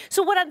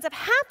 So what ends up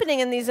happening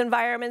in these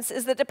environments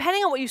is that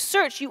depending on what you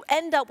search, you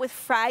end up with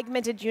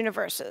fragmented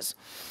universes.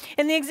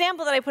 And the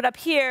example that I put up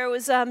here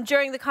was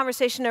during the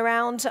conversation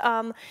around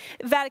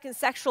Vatican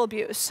sexual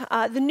abuse.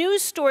 The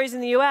news stories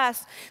in the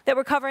US that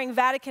were covering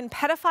Vatican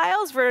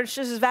pedophiles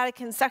versus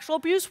Vatican sexual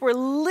abuse were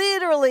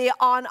literally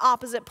on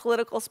opposite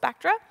political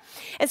spectra.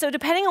 And so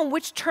depending on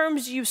which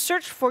terms you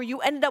search for, you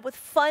ended up with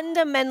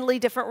fundamentally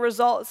different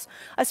results,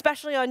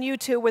 especially on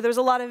YouTube, where there's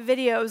a lot of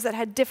videos that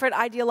had different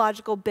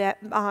ideological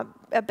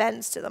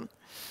bends to them.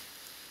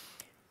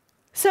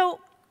 So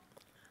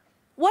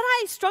what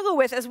I struggle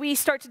with as we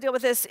start to deal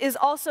with this is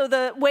also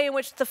the way in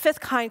which the fifth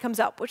kind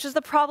comes up, which is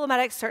the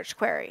problematic search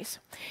queries.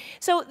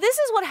 So this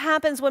is what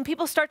happens when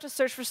people start to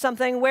search for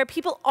something where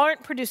people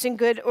aren't producing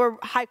good or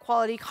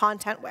high-quality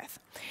content with.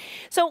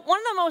 So one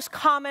of the most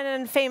common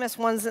and famous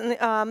ones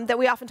that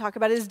we often talk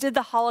about is, did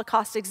the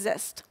Holocaust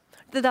exist?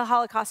 the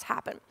Holocaust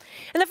happen?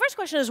 And the first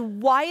question is,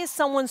 why is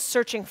someone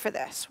searching for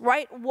this,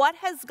 right? What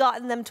has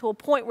gotten them to a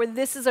point where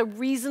this is a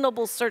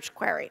reasonable search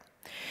query?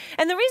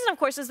 And the reason, of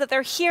course, is that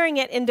they're hearing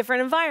it in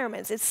different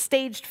environments. It's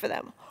staged for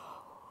them.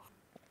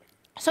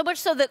 So much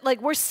so that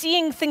we're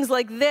seeing things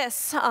like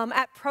this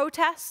at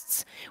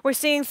protests. We're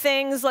seeing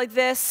things like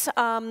this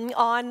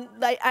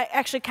I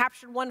actually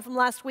captured one from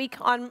last week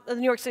on the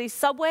New York City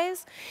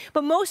subways.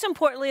 But most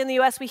importantly, in the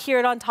US, we hear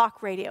it on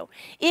talk radio.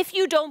 If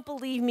you don't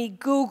believe me,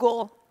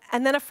 Google,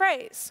 and then a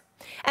phrase.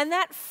 And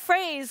that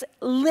phrase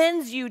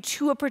lends you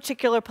to a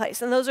particular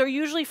place. And those are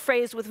usually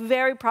phrased with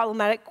very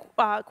problematic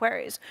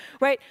queries,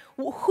 right?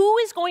 Who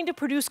is going to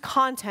produce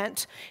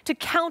content to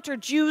counter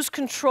Jews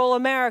control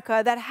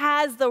America that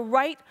has the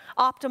right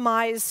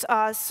optimized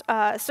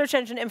search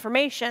engine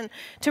information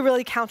to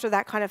really counter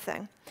that kind of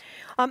thing?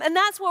 And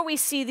that's where we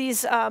see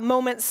these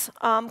moments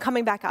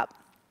coming back up.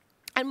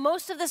 And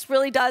most of this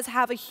really does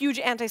have a huge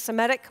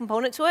anti-Semitic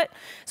component to it.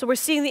 So we're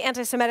seeing the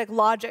anti-Semitic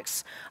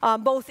logics,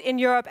 both in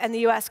Europe and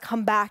the US,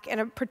 come back in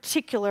a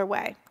particular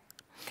way.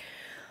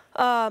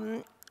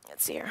 Let's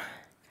see here.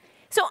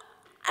 So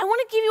I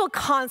want to give you a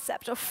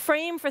concept, a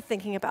frame for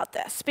thinking about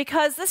this,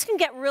 because this can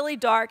get really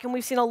dark, and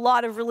we've seen a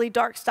lot of really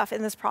dark stuff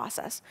in this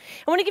process.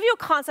 I want to give you a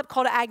concept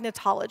called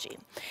agnotology.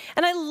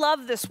 And I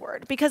love this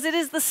word, because it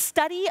is the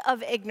study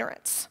of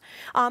ignorance.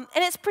 And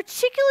it's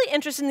particularly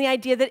interested in the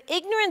idea that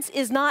ignorance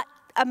is not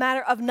a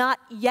matter of not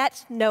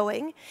yet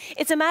knowing.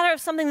 It's a matter of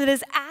something that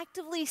is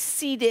actively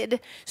seeded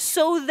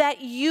so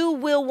that you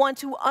will want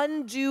to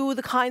undo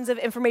the kinds of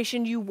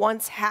information you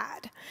once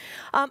had.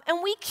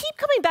 And we keep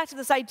coming back to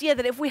this idea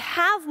that if we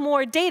have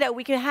more data,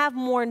 we can have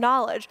more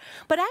knowledge.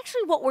 But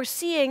actually what we're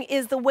seeing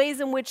is the ways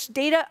in which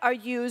data are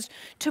used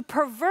to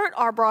pervert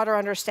our broader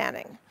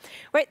understanding.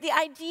 Right? The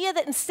idea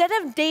that instead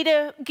of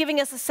data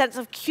giving us a sense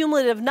of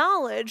cumulative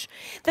knowledge,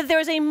 that there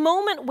is a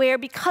moment where,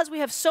 because we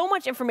have so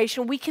much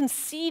information, we can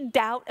seed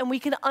doubt and we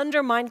can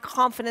undermine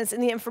confidence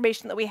in the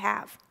information that we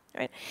have.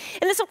 Right?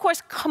 And this, of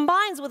course,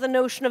 combines with the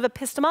notion of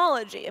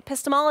epistemology.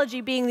 Epistemology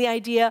being the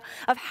idea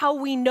of how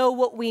we know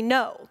what we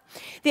know.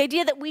 The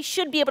idea that we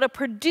should be able to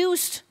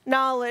produce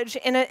knowledge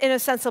in a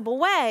sensible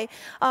way,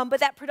 but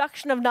that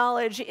production of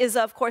knowledge is,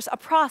 of course, a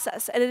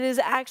process, and it is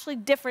actually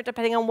different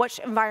depending on which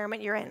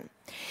environment you're in.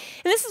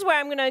 And this is where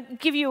I'm going to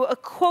give you a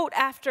quote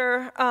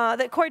after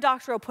that Cory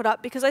Doctorow put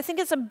up, because I think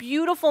it's a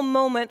beautiful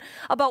moment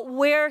about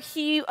where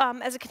he,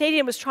 as a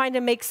Canadian, was trying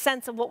to make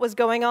sense of what was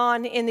going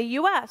on in the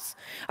US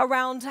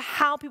around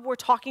how people were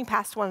talking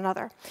past one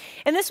another.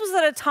 And this was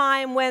at a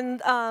time when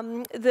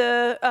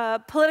the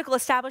political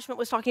establishment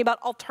was talking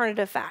about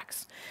alternative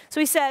facts. So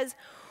he says,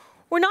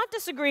 "We're not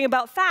disagreeing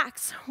about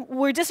facts,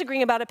 we're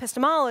disagreeing about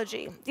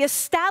epistemology. The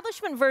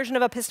establishment version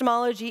of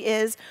epistemology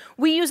is,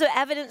 we use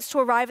evidence to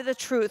arrive at the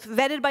truth,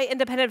 vetted by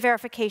independent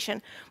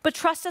verification. But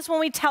trust us when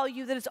we tell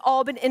you that it's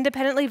all been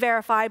independently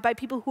verified by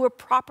people who are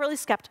properly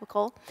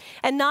skeptical,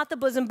 and not the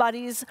bosom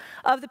buddies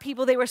of the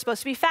people they were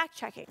supposed to be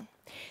fact-checking.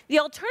 The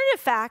alternative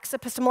facts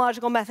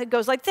epistemological method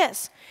goes like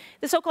this.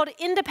 The so-called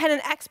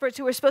independent experts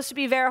who were supposed to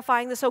be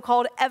verifying the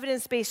so-called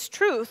evidence-based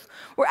truth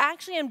were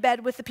actually in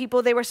bed with the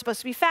people they were supposed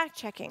to be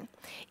fact-checking.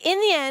 In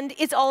the end,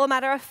 it's all a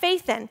matter of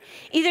faith then.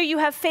 Either you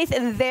have faith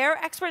in their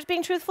experts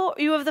being truthful,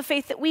 or you have the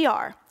faith that we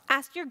are.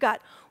 Ask your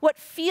gut, what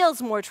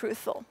feels more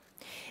truthful?"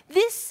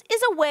 This is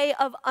a way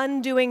of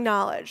undoing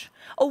knowledge,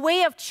 a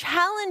way of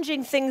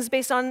challenging things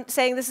based on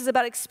saying this is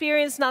about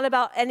experience, not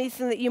about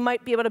anything that you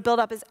might be able to build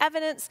up as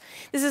evidence.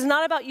 This is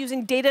not about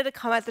using data to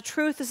come at the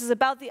truth. This is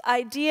about the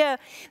idea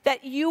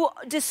that you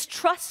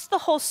distrust the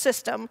whole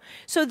system,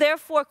 so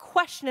therefore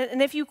question it,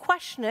 and if you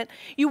question it,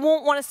 you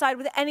won't want to side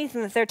with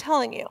anything that they're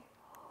telling you.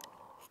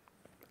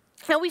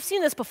 Now, we've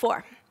seen this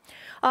before.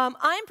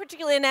 I'm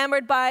particularly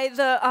enamored by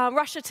the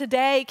Russia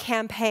Today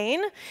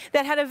campaign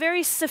that had a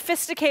very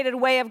sophisticated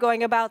way of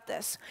going about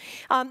this.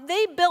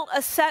 They built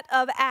a set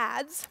of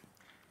ads,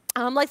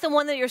 like the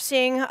one that you're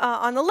seeing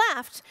on the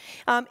left,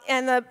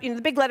 and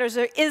the big letters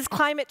are, "Is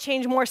climate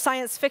change more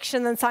science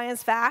fiction than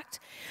science fact?"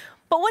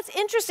 But what's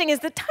interesting is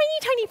the tiny,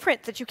 tiny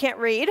print that you can't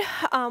read,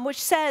 which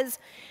says,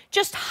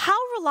 "Just how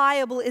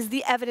reliable is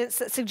the evidence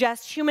that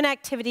suggests human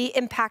activity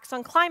impacts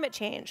on climate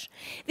change?"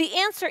 The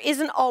answer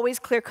isn't always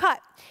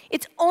clear-cut.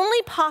 It's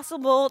only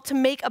possible to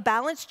make a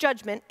balanced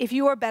judgment if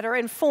you are better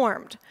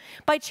informed.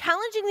 By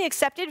challenging the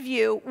accepted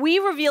view, we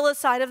reveal a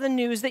side of the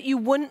news that you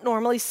wouldn't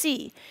normally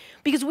see,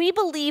 because we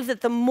believe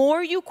that the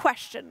more you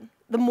question,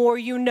 the more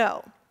you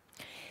know.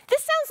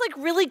 This sounds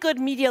like really good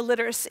media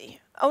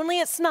literacy, only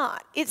it's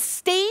not. It's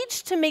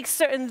staged to make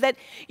certain that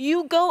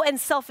you go and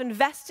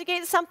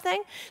self-investigate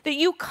something, that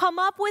you come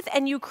up with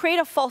and you create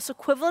a false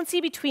equivalency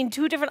between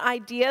two different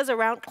ideas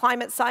around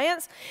climate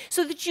science,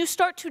 so that you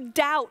start to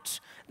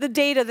doubt the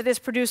data that is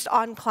produced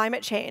on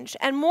climate change.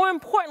 And more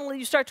importantly,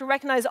 you start to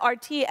recognize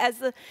RT as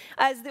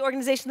the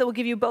organization that will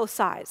give you both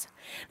sides.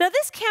 Now,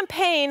 this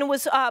campaign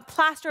was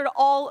plastered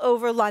all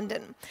over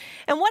London.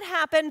 And what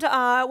happened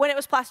when it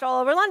was plastered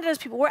all over London is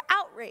people were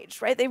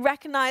outraged, right? They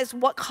recognized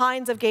what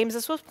kinds of games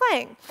this was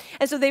playing.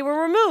 And so they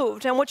were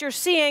removed. And what you're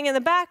seeing in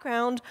the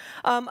background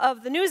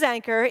of the news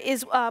anchor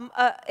is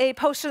a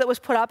poster that was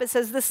put up. It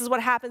says, this is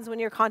what happens when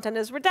your content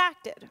is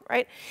redacted,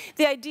 right?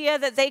 The idea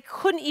that they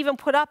couldn't even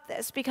put up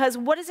this because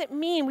what does it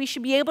mean? We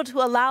should be able to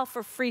allow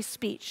for free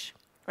speech.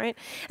 Right?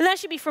 And that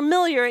should be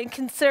familiar in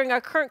considering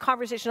our current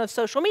conversation of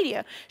social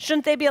media.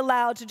 Shouldn't they be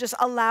allowed to just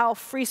allow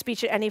free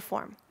speech in any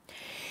form?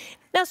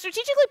 Now,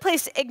 strategically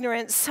placed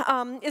ignorance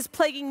is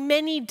plaguing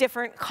many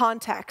different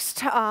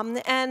contexts,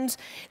 and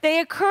they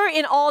occur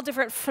in all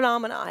different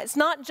phenomena. It's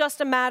not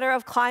just a matter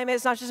of climate,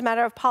 it's not just a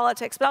matter of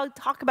politics, but I'll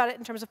talk about it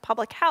in terms of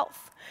public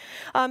health.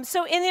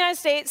 So in the United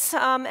States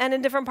and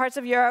in different parts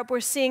of Europe,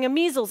 we're seeing a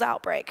measles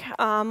outbreak,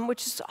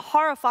 which is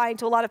horrifying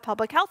to a lot of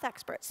public health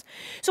experts.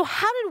 So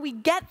how did we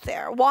get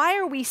there? Why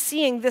are we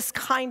seeing this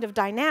kind of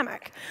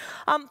dynamic?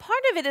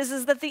 Part of it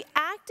is that the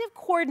active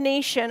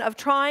coordination of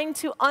trying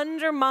to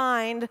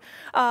undermine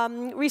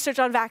research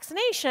on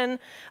vaccination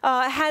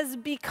has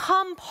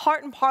become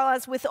part and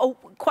parcel with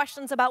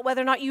questions about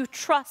whether or not you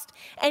trust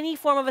any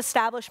form of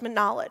establishment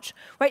knowledge,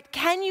 right?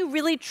 Can you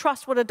really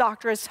trust what a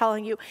doctor is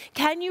telling you?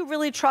 Can you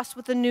really trust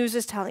what the news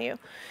is telling you?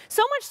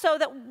 So much so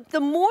that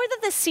the more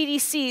that the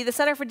CDC, the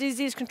Center for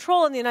Disease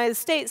Control in the United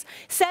States,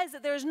 says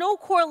that there is no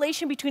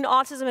correlation between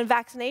autism and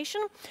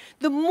vaccination,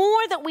 the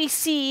more that we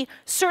see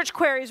search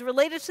queries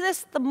related to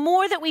this, the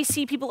more that we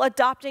see people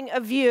adopting a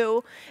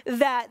view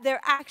that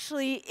there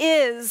actually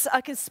is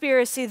a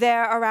conspiracy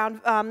there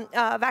around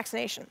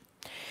vaccination.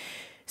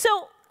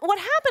 So what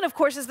happened, of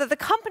course, is that the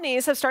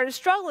companies have started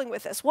struggling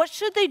with this. What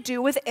should they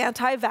do with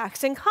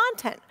anti-vaccine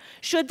content?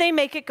 Should they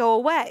make it go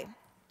away?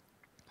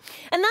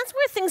 And that's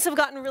where things have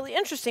gotten really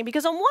interesting,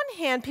 because on one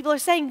hand, people are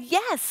saying,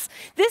 yes,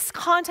 this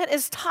content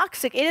is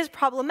toxic, it is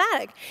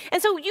problematic.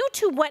 And so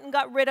YouTube went and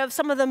got rid of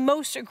some of the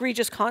most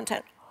egregious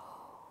content.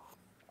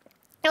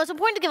 Now, it's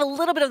important to give a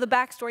little bit of the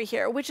backstory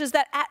here, which is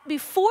that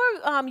before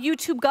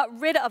YouTube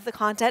got rid of the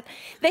content,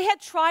 they had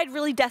tried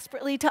really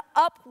desperately to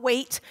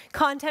upweight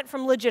content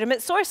from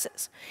legitimate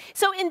sources.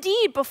 So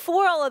indeed,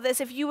 before all of this,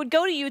 if you would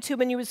go to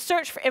YouTube and you would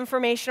search for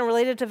information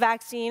related to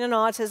vaccine and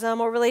autism,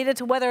 or related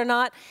to whether or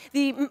not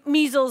the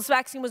measles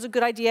vaccine was a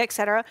good idea, et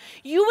cetera,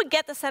 you would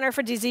get the Center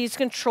for Disease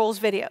Control's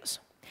videos.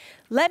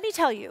 Let me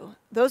tell you,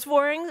 those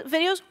boring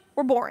videos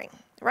were boring.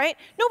 Right?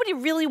 Nobody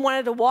really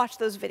wanted to watch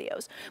those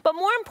videos. But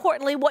more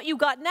importantly, what you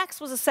got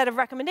next was a set of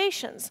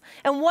recommendations.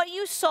 And what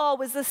you saw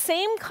was the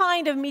same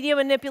kind of media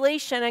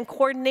manipulation and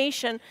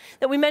coordination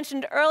that we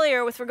mentioned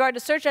earlier with regard to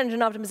search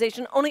engine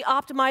optimization, only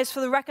optimized for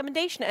the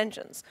recommendation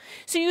engines.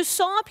 So you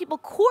saw people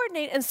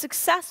coordinate and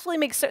successfully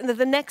make certain that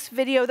the next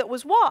video that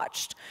was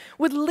watched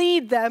would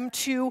lead them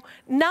to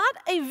not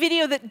a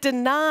video that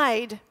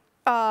denied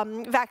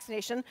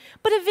vaccination,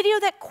 but a video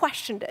that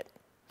questioned it.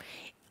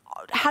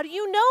 How do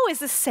you know, is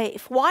this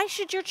safe? Why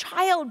should your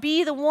child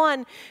be the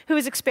one who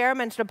is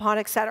experimented upon,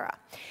 et cetera?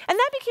 And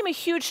that became a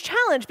huge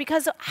challenge,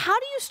 because how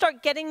do you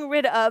start getting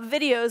rid of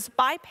videos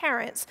by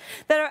parents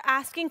that are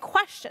asking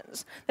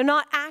questions? They're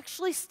not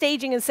actually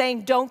staging and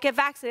saying, don't get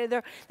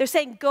vaccinated. They're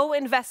saying, go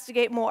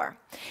investigate more.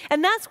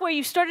 And that's where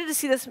you started to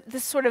see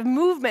this sort of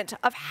movement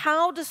of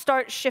how to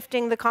start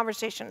shifting the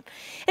conversation.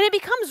 And it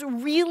becomes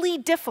really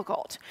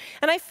difficult.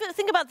 And I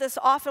think about this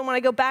often when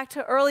I go back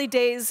to early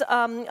days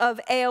of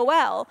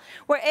AOL,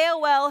 where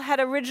AOL had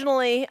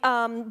originally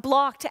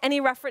blocked any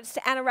reference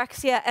to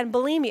anorexia and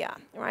bulimia,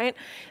 right?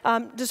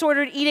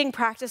 Disordered eating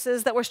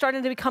practices that were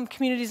starting to become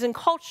communities in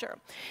culture.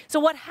 So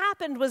what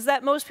happened was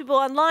that most people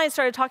online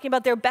started talking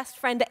about their best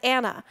friend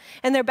Anna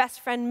and their best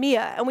friend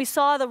Mia. And we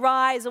saw the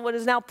rise of what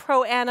is now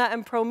pro-Anna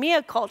and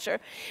pro-Mia culture,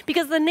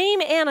 because the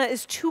name Anna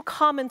is too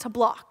common to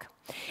block.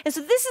 And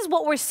so this is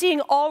what we're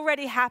seeing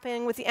already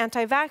happening with the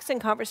anti-vaccine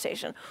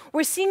conversation.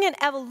 We're seeing an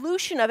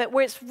evolution of it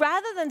where it's,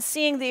 rather than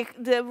seeing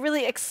the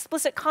really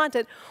explicit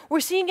content,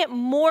 we're seeing it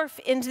morph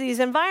into these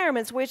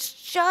environments where it's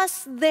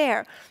just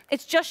there.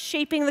 It's just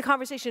shaping the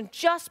conversation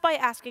just by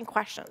asking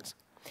questions.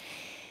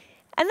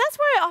 And that's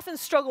where I often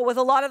struggle with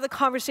a lot of the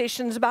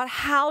conversations about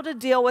how to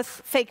deal with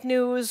fake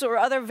news or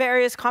other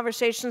various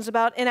conversations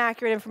about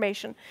inaccurate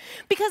information.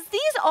 Because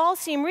these all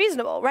seem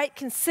reasonable, right?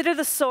 Consider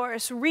the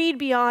source, read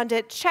beyond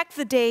it, check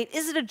the date,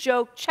 is it a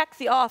joke, check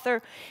the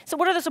author. So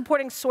what are the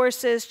supporting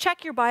sources,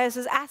 check your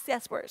biases, ask the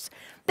experts.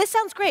 This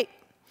sounds great.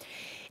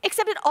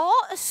 Except it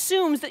all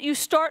assumes that you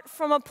start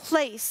from a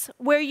place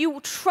where you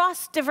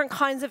trust different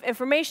kinds of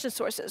information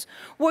sources,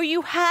 where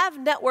you have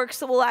networks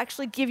that will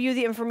actually give you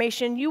the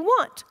information you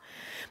want.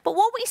 But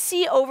what we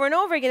see over and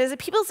over again is that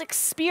people's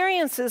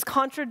experiences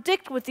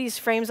contradict with these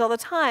frames all the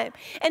time.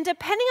 And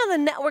depending on the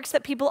networks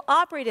that people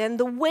operate in,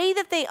 the way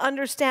that they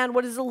understand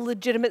what is a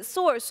legitimate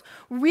source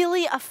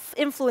really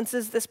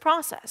influences this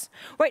process,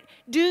 right?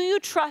 Do you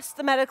trust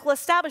the medical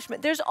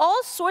establishment? There's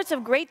all sorts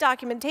of great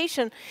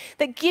documentation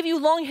that give you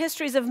long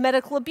histories of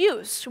medical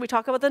abuse. We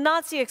talk about the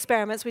Nazi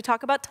experiments. We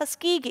talk about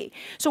Tuskegee.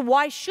 So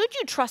why should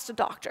you trust a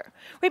doctor?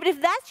 Right? But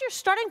if that's your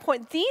starting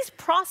point, these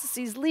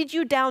processes lead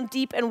you down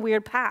deep and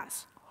weird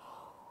paths.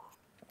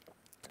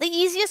 the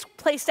easiest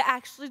place to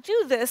actually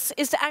do this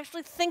is to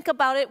actually think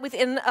about it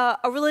within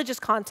a religious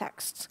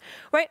context,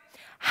 right?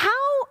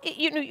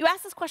 You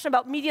asked this question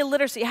about media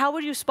literacy. How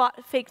would you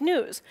spot fake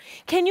news?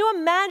 Can you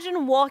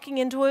imagine walking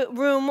into a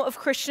room of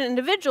Christian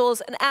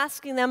individuals and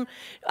asking them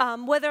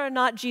whether or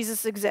not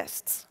Jesus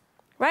exists?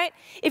 Right?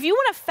 If you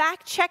want to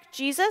fact check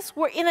Jesus,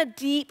 we're in a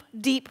deep,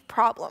 deep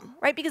problem,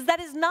 right? Because that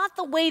is not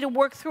the way to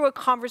work through a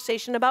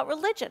conversation about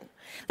religion.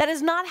 That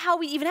is not how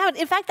we even have it.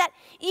 In fact, that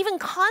even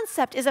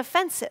concept is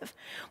offensive.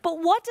 But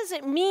what does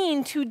it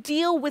mean to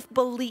deal with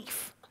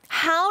belief?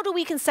 How do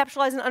we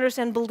conceptualize and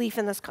understand belief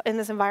in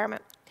this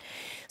environment?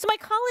 So my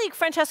colleague,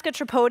 Francesca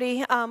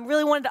Tripodi,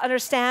 really wanted to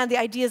understand the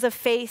ideas of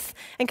faith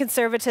and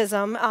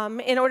conservatism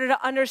in order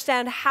to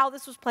understand how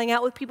this was playing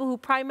out with people who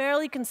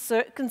primarily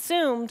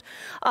consumed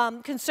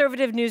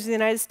conservative news in the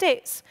United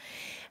States.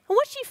 And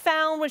what she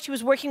found when she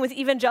was working with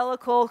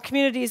evangelical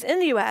communities in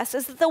the US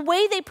is that the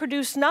way they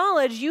produce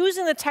knowledge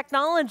using the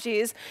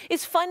technologies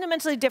is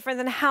fundamentally different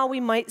than how we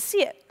might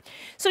see it.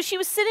 So she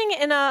was sitting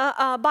in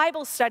a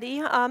Bible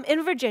study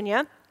in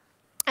Virginia.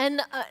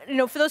 And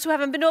for those who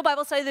haven't been to a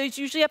Bible study, there's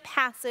usually a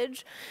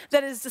passage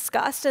that is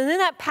discussed. And in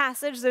that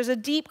passage, there's a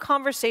deep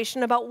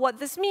conversation about what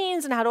this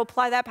means and how to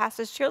apply that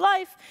passage to your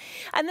life.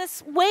 And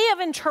this way of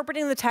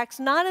interpreting the text,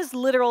 not as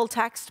literal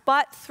text,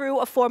 but through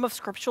a form of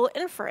scriptural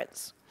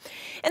inference.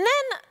 And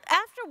then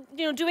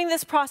after doing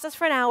this process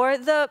for an hour,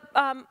 the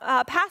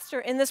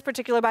pastor in this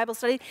particular Bible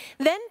study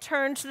then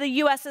turned to the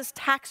US's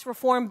tax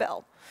reform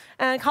bill.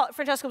 And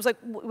Francesca was like,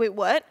 wait,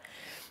 what?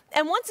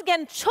 And once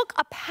again took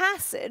a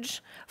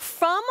passage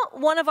from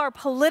one of our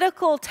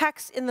political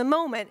texts in the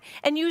moment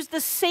and used the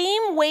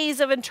same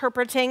ways of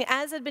interpreting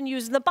as had been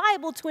used in the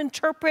Bible to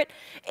interpret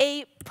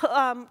a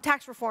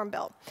tax reform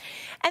bill.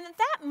 And at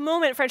that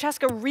moment,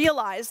 Francesca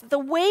realized that the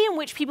way in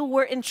which people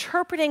were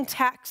interpreting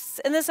texts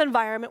in this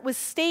environment was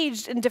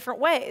staged in different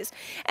ways,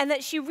 and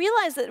that she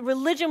realized that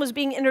religion was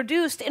being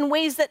introduced in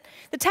ways that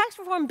the tax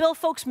reform bill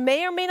folks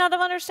may or may not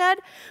have understood,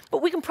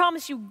 but we can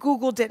promise you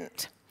Google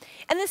didn't.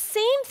 And the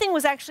same thing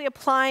was actually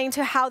applying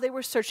to how they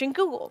were searching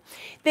Google.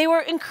 They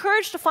were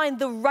encouraged to find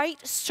the right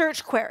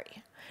search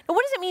query. Now,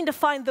 what does it mean to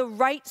find the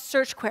right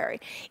search query?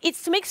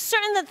 It's to make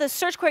certain that the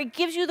search query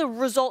gives you the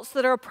results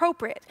that are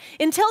appropriate.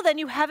 Until then,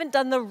 you haven't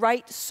done the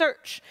right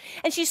search.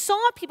 And she saw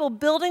people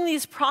building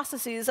these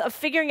processes of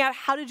figuring out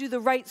how to do the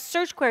right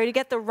search query to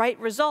get the right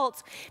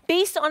results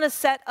based on a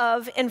set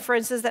of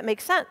inferences that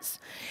make sense.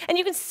 And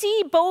you can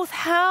see both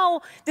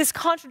how this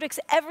contradicts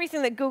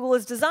everything that Google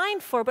is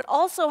designed for, but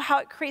also how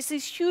it creates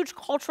these huge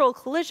cultural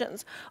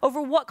collisions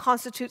over what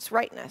constitutes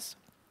rightness.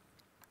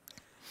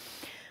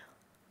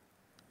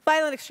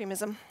 Violent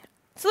extremism.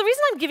 So the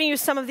reason I'm giving you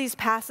some of these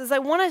passes, I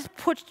want to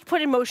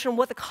put in motion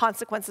what the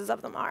consequences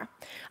of them are.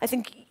 I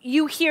think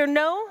you here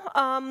know,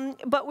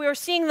 but we're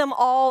seeing them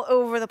all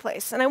over the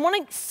place. And I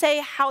want to say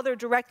how they're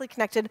directly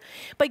connected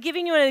by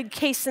giving you a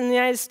case in the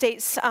United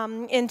States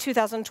in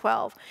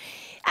 2012.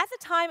 At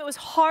the time, it was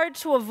hard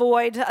to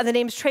avoid the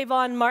names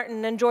Trayvon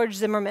Martin and George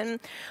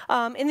Zimmerman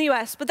in the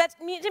US, but that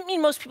didn't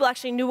mean most people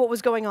actually knew what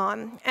was going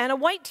on. And a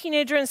white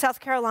teenager in South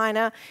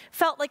Carolina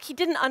felt like he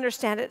didn't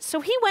understand it.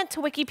 So he went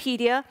to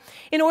Wikipedia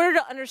in order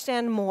to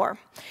understand more.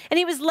 And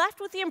he was left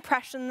with the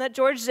impression that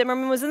George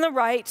Zimmerman was in the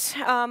right,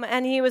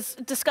 and he was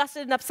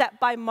disgusted and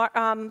upset by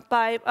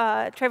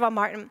Trayvon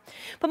Martin.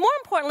 But more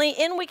importantly,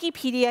 in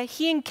Wikipedia,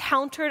 he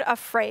encountered a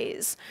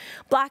phrase,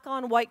 black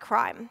on white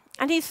crime.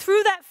 And he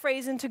threw that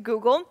phrase into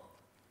Google,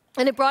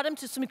 and it brought him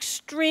to some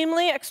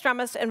extremely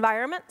extremist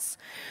environments.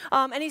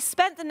 And he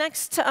spent the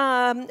next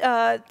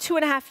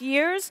 2.5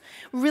 years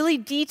really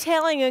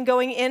detailing and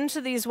going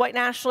into these white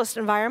nationalist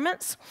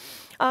environments.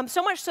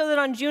 So much so that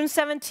on June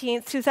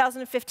 17th,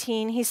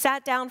 2015, he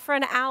sat down for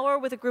an hour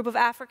with a group of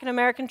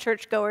African-American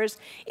churchgoers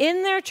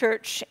in their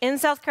church in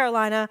South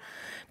Carolina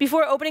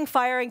before opening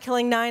fire and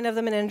killing 9 of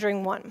them and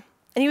injuring 1.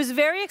 And he was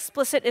very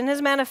explicit in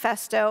his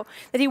manifesto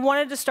that he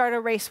wanted to start a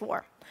race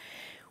war.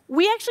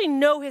 We actually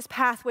know his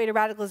pathway to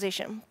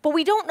radicalization, but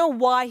we don't know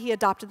why he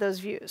adopted those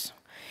views.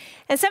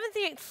 And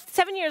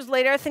 7 years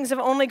later, things have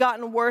only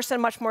gotten worse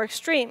and much more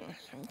extreme.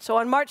 So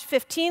on March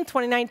 15,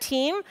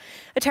 2019,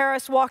 a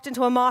terrorist walked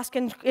into a mosque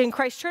in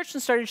Christchurch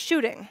and started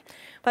shooting.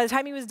 By the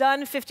time he was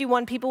done,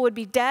 51 people would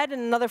be dead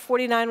and another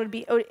 49 would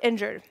be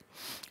injured.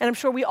 And I'm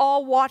sure we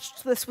all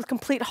watched this with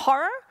complete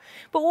horror.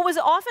 But what was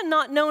often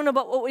not known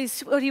about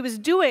what he was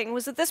doing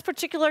was that this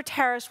particular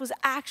terrorist was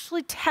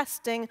actually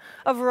testing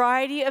a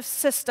variety of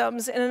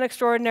systems in an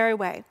extraordinary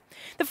way.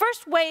 The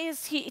first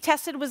ways he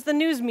tested was the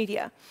news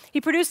media.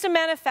 He produced a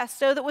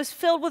manifesto that was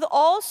filled with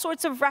all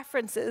sorts of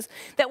references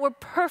that were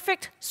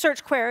perfect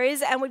search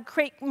queries and would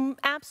create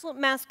absolute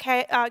mass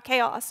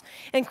chaos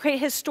and create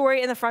his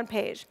story in the front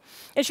page.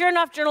 And sure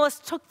enough,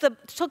 journalists took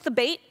the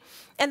bait,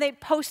 and they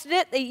posted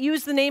it. They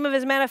used the name of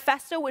his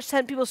manifesto, which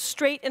sent people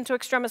straight into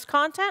extremist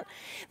content.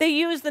 They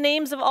used the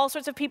names of all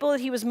sorts of people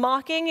that he was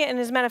mocking in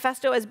his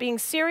manifesto as being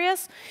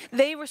serious.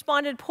 They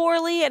responded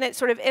poorly, and it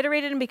sort of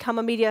iterated and became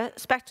a media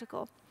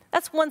spectacle.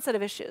 That's one set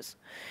of issues.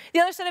 The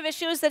other set of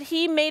issues is that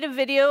he made a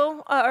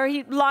video, or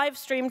he live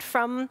streamed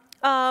from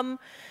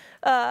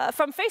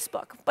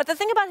Facebook. But the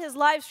thing about his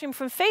live stream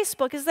from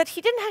Facebook is that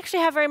he didn't actually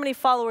have very many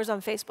followers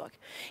on Facebook.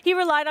 He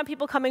relied on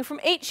people coming from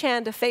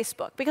 8chan to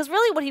Facebook, because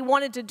really what he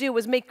wanted to do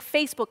was make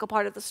Facebook a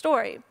part of the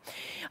story.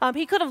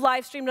 He could have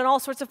live streamed in all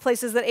sorts of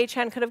places that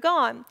 8chan could have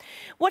gone.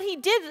 What he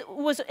did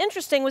was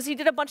interesting was he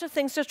did a bunch of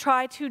things to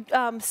try to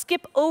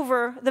skip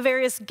over the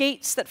various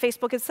gates that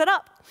Facebook had set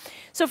up.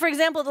 So for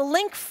example, the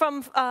link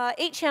from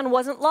 8chan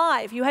wasn't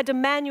live. You had to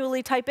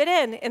manually type it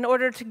in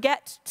order to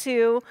get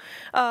to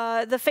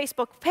the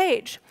Facebook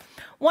page.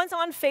 Once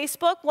on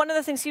Facebook, one of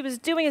the things he was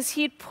doing is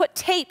he'd put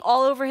tape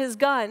all over his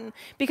gun,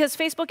 because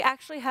Facebook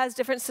actually has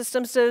different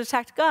systems to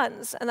detect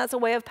guns, and that's a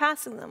way of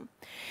passing them.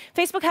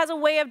 Facebook has a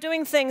way of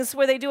doing things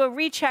where they do a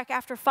recheck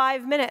after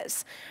 5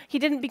 minutes. He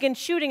didn't begin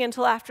shooting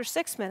until after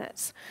 6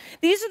 minutes.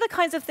 These are the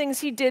kinds of things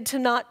he did to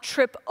not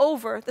trip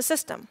over the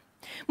system.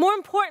 More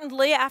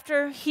importantly,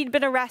 after he'd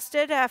been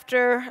arrested,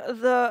 after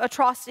the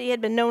atrocity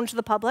had been known to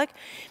the public,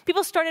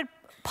 people started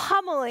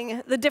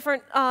pummeling the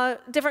different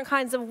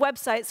kinds of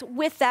websites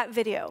with that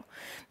video.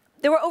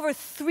 There were over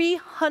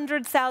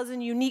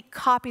 300,000 unique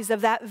copies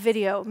of that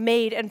video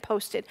made and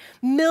posted,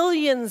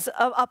 millions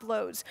of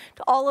uploads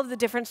to all of the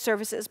different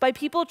services by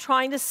people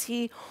trying to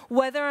see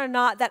whether or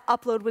not that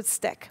upload would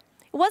stick.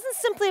 It wasn't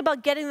simply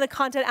about getting the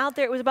content out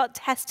there, it was about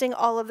testing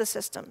all of the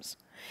systems.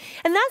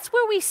 And that's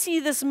where we see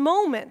this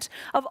moment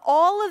of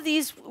all of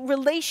these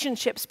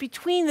relationships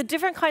between the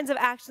different kinds of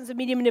actions of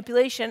media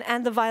manipulation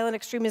and the violent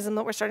extremism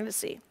that we're starting to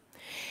see.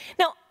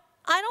 Now,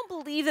 I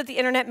don't believe that the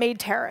internet made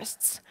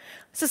terrorists.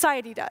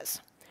 Society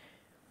does.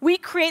 We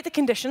create the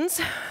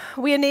conditions,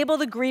 we enable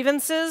the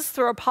grievances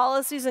through our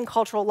policies and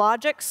cultural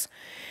logics,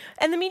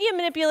 and the media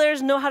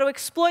manipulators know how to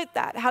exploit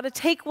that, how to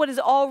take what is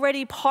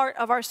already part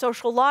of our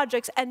social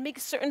logics and make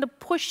certain to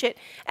push it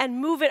and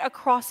move it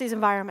across these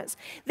environments.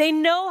 They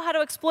know how to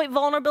exploit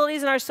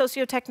vulnerabilities in our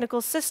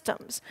socio-technical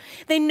systems.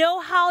 They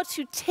know how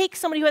to take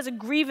somebody who has a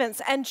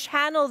grievance and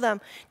channel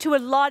them to a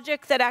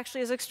logic that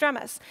actually is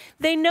extremist.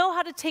 They know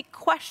how to take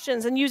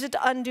questions and use it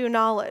to undo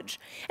knowledge.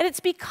 And it's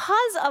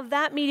because of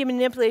that media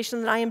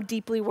manipulation that I am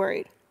deeply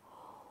worried.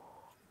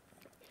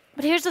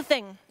 But here's the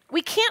thing.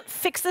 We can't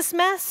fix this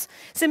mess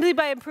simply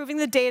by improving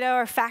the data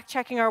or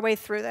fact-checking our way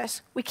through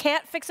this. We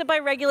can't fix it by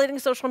regulating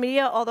social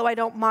media, although I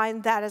don't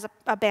mind that as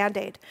a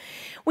band-aid.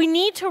 We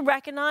need to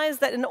recognize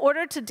that in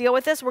order to deal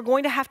with this, we're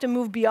going to have to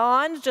move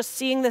beyond just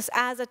seeing this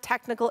as a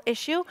technical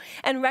issue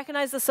and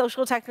recognize the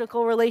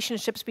social-technical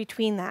relationships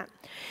between that.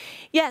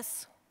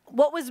 Yes,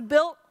 what was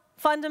built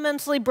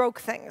fundamentally broke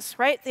things,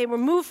 right? They were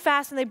moved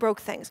fast and they broke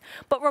things.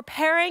 But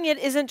repairing it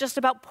isn't just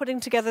about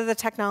putting together the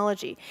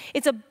technology.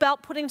 It's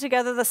about putting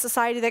together the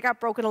society that got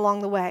broken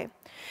along the way.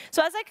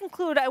 So as I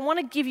conclude, I want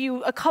to give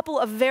you a couple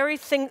of very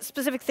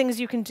specific things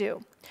you can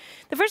do.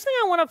 The first thing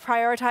I want to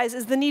prioritize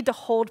is the need to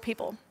hold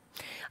people.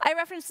 I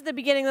referenced at the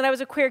beginning that I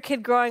was a queer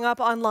kid growing up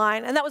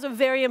online, and that was a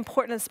very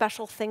important and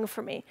special thing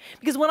for me.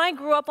 Because when I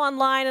grew up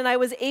online and I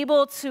was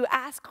able to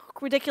ask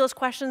ridiculous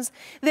questions,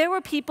 there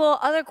were people,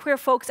 other queer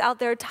folks out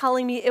there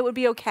telling me it would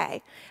be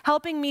okay,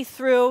 helping me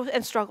through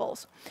and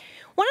struggles.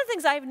 One of the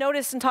things I've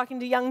noticed in talking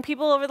to young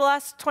people over the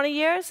last 20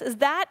 years is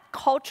that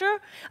culture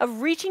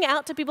of reaching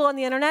out to people on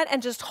the internet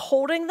and just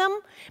holding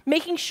them,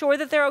 making sure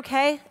that they're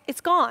okay,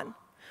 it's gone.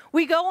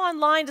 We go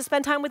online to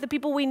spend time with the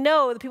people we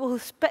know, the people who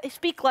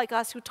speak like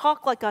us, who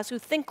talk like us, who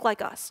think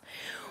like us.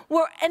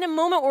 We're in a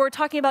moment where we're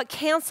talking about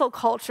cancel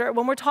culture,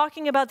 when we're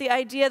talking about the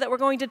idea that we're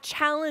going to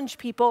challenge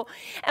people,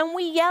 and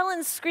we yell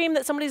and scream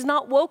that somebody's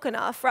not woke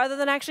enough, rather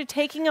than actually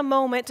taking a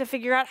moment to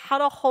figure out how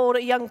to hold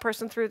a young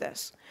person through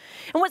this.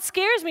 And what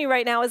scares me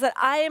right now is that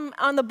I am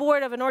on the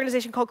board of an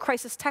organization called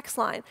Crisis Text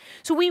Line.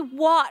 So we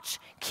watch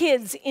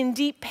kids in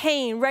deep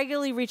pain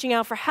regularly reaching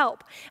out for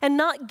help and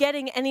not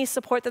getting any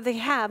support that they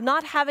have,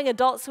 not having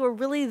adults who are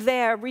really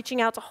there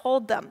reaching out to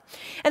hold them.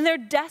 And they're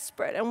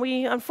desperate, and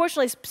we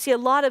unfortunately see a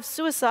lot of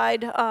suicide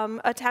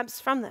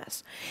attempts from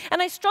this.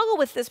 And I struggle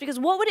with this because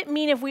what would it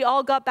mean if we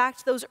all got back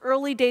to those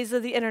early days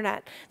of the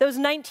internet, those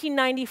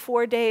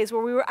 1994 days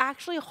where we were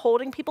actually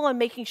holding people and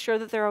making sure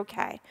that they're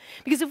okay?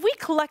 Because if we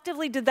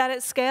collectively did that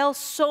at scale,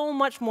 so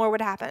much more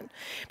would happen.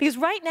 Because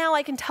right now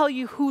I can tell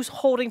you who's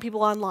holding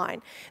people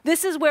online.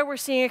 This is where we're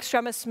seeing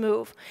extremists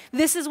move.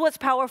 This is what's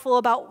powerful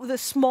about the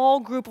small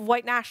group of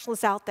white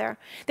nationalists out there.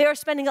 They are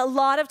spending a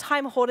lot of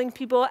time holding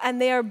people, and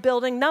they are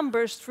building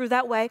numbers through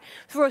that way,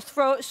 through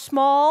a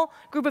small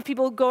group of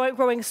people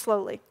growing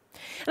slowly.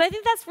 And I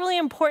think that's really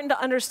important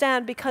to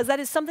understand, because that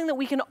is something that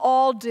we can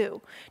all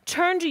do.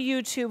 Turn to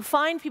YouTube,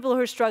 find people who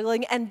are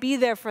struggling, and be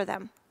there for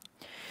them.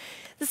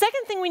 The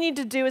second thing we need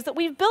to do is that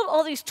we've built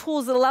all these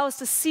tools that allow us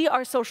to see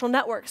our social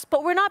networks,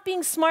 but we're not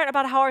being smart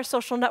about how our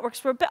social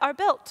networks are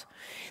built.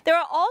 There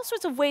are all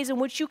sorts of ways in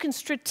which you can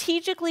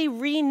strategically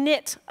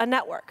re-knit a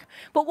network.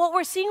 But what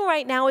we're seeing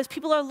right now is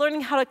people are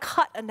learning how to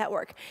cut a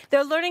network.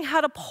 They're learning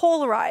how to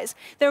polarize.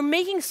 They're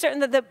making certain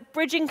that the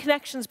bridging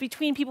connections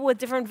between people with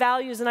different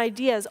values and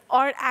ideas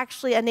aren't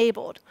actually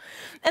enabled.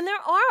 And there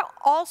are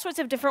all sorts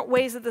of different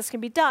ways that this can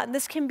be done.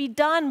 This can be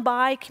done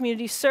by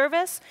community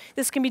service.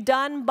 This can be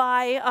done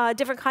by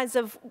different kinds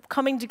of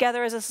coming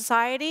together as a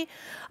society.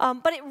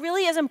 But it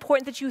really is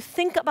important that you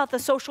think about the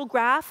social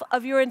graph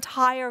of your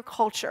entire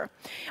culture,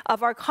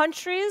 of our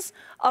countries,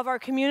 of our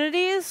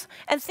communities,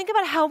 and think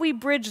about how we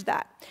bridge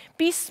that.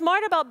 Be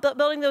smart about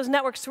building those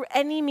networks through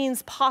any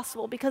means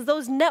possible, because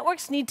those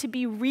networks need to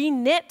be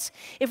re-knit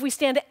if we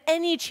stand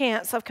any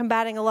chance of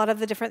combating a lot of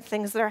the different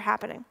things that are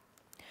happening.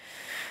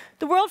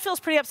 The world feels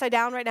pretty upside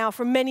down right now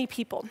for many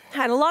people.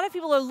 And a lot of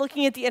people are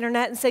looking at the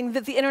internet and saying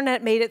that the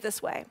internet made it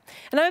this way.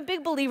 And I'm a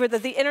big believer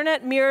that the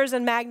internet mirrors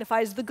and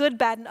magnifies the good,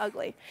 bad, and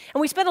ugly.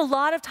 And we spend a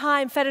lot of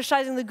time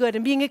fetishizing the good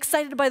and being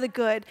excited by the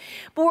good.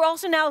 But we're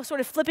also now sort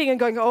of flipping and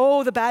going,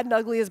 oh, the bad and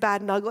ugly is bad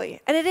and ugly.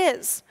 And it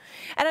is.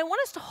 And I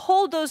want us to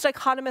hold those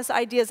dichotomous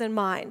ideas in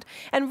mind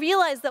and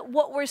realize that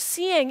what we're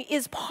seeing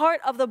is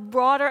part of the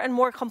broader and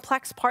more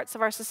complex parts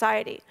of our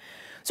society.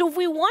 So if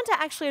we want to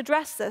actually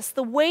address this,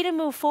 the way to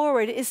move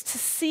forward is to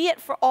see it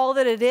for all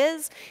that it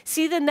is,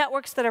 see the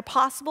networks that are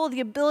possible, the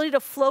ability to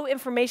flow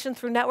information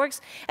through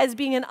networks as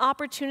being an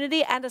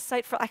opportunity and a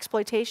site for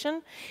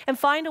exploitation, and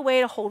find a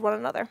way to hold one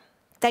another.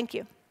 Thank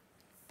you.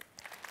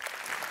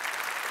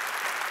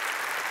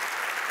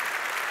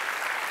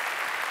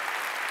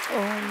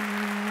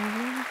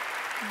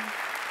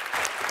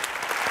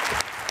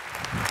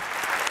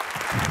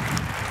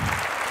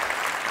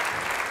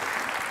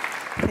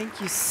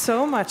 Thank you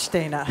so much,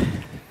 Danah.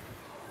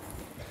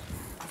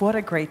 What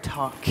a great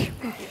talk.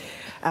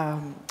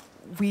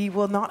 We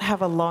will not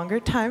have a longer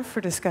time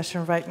for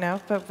discussion right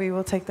now, but we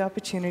will take the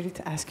opportunity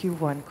to ask you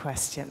one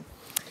question.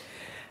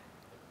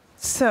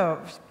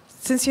 So,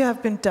 since you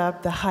have been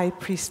dubbed the High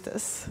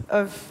Priestess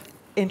of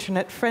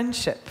Internet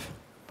Friendship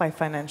by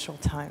Financial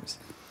Times,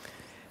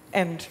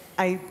 and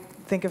I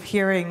think of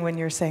hearing when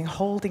you're saying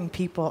holding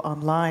people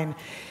online,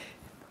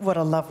 what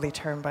a lovely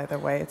term, by the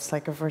way. It's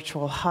like a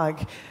virtual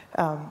hug.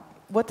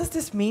 What does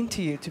this mean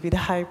to you, to be the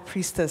High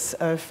Priestess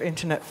of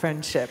Internet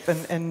Friendship?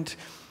 And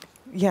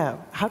yeah,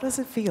 how does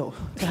it feel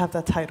to have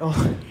that title?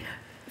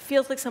 It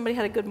feels like somebody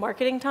had a good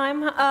marketing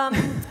time. I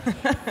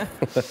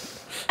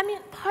mean,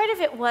 part of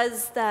it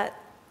was that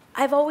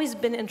I've always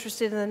been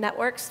interested in the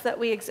networks that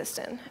we exist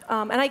in.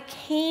 And I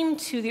came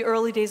to the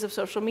early days of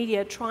social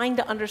media trying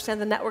to understand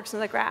the networks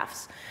and the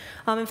graphs.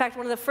 In fact,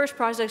 one of the first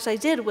projects I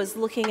did was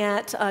looking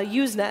at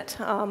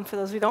Usenet. For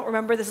those who don't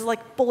remember, this is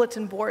like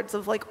bulletin boards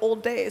of like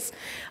old days.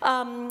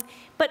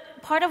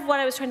 But part of what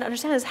I was trying to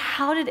understand is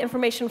how did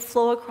information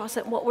flow across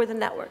it, and what were the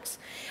networks?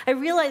 I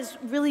realized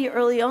really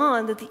early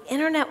on that the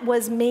internet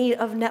was made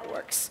of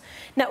networks.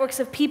 Networks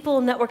of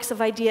people, networks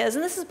of ideas.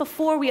 And this is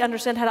before we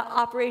understand how to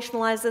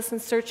operationalize this in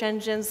search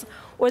engines,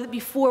 or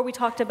before we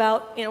talked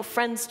about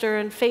Friendster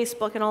and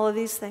Facebook and all of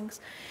these things.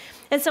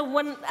 And so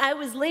when I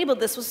was labeled,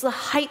 this was the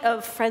height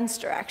of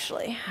Friendster,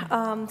 actually.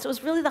 So it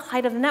was really the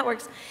height of the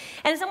networks.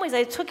 And in some ways,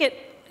 I took it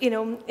in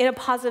a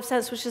positive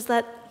sense, which is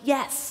that,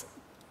 yes,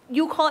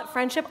 you call it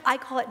friendship, I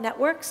call it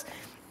networks.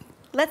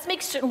 Let's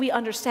make certain we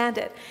understand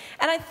it.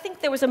 And I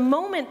think there was a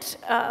moment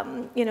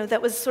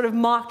that was sort of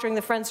mocked during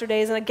the Friendster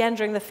days and again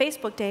during the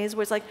Facebook days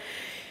where it's like,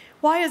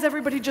 why is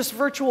everybody just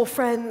virtual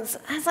friends?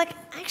 And I was like,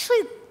 actually,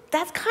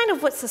 that's kind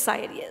of what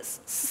society is.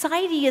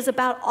 Society is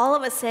about all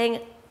of us saying,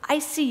 I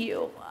see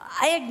you.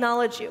 I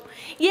acknowledge you.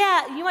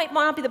 Yeah, you might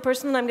not be the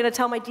person that I'm going to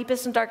tell my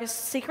deepest and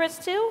darkest secrets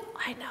to.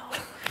 I know.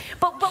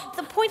 But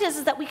the point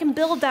is that we can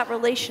build that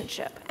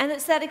relationship. And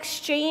it's that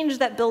exchange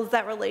that builds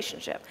that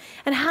relationship.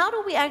 And how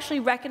do we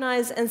actually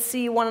recognize and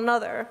see one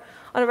another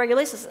on a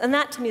regular basis? And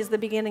that, to me, is the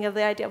beginning of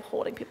the idea of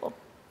holding people.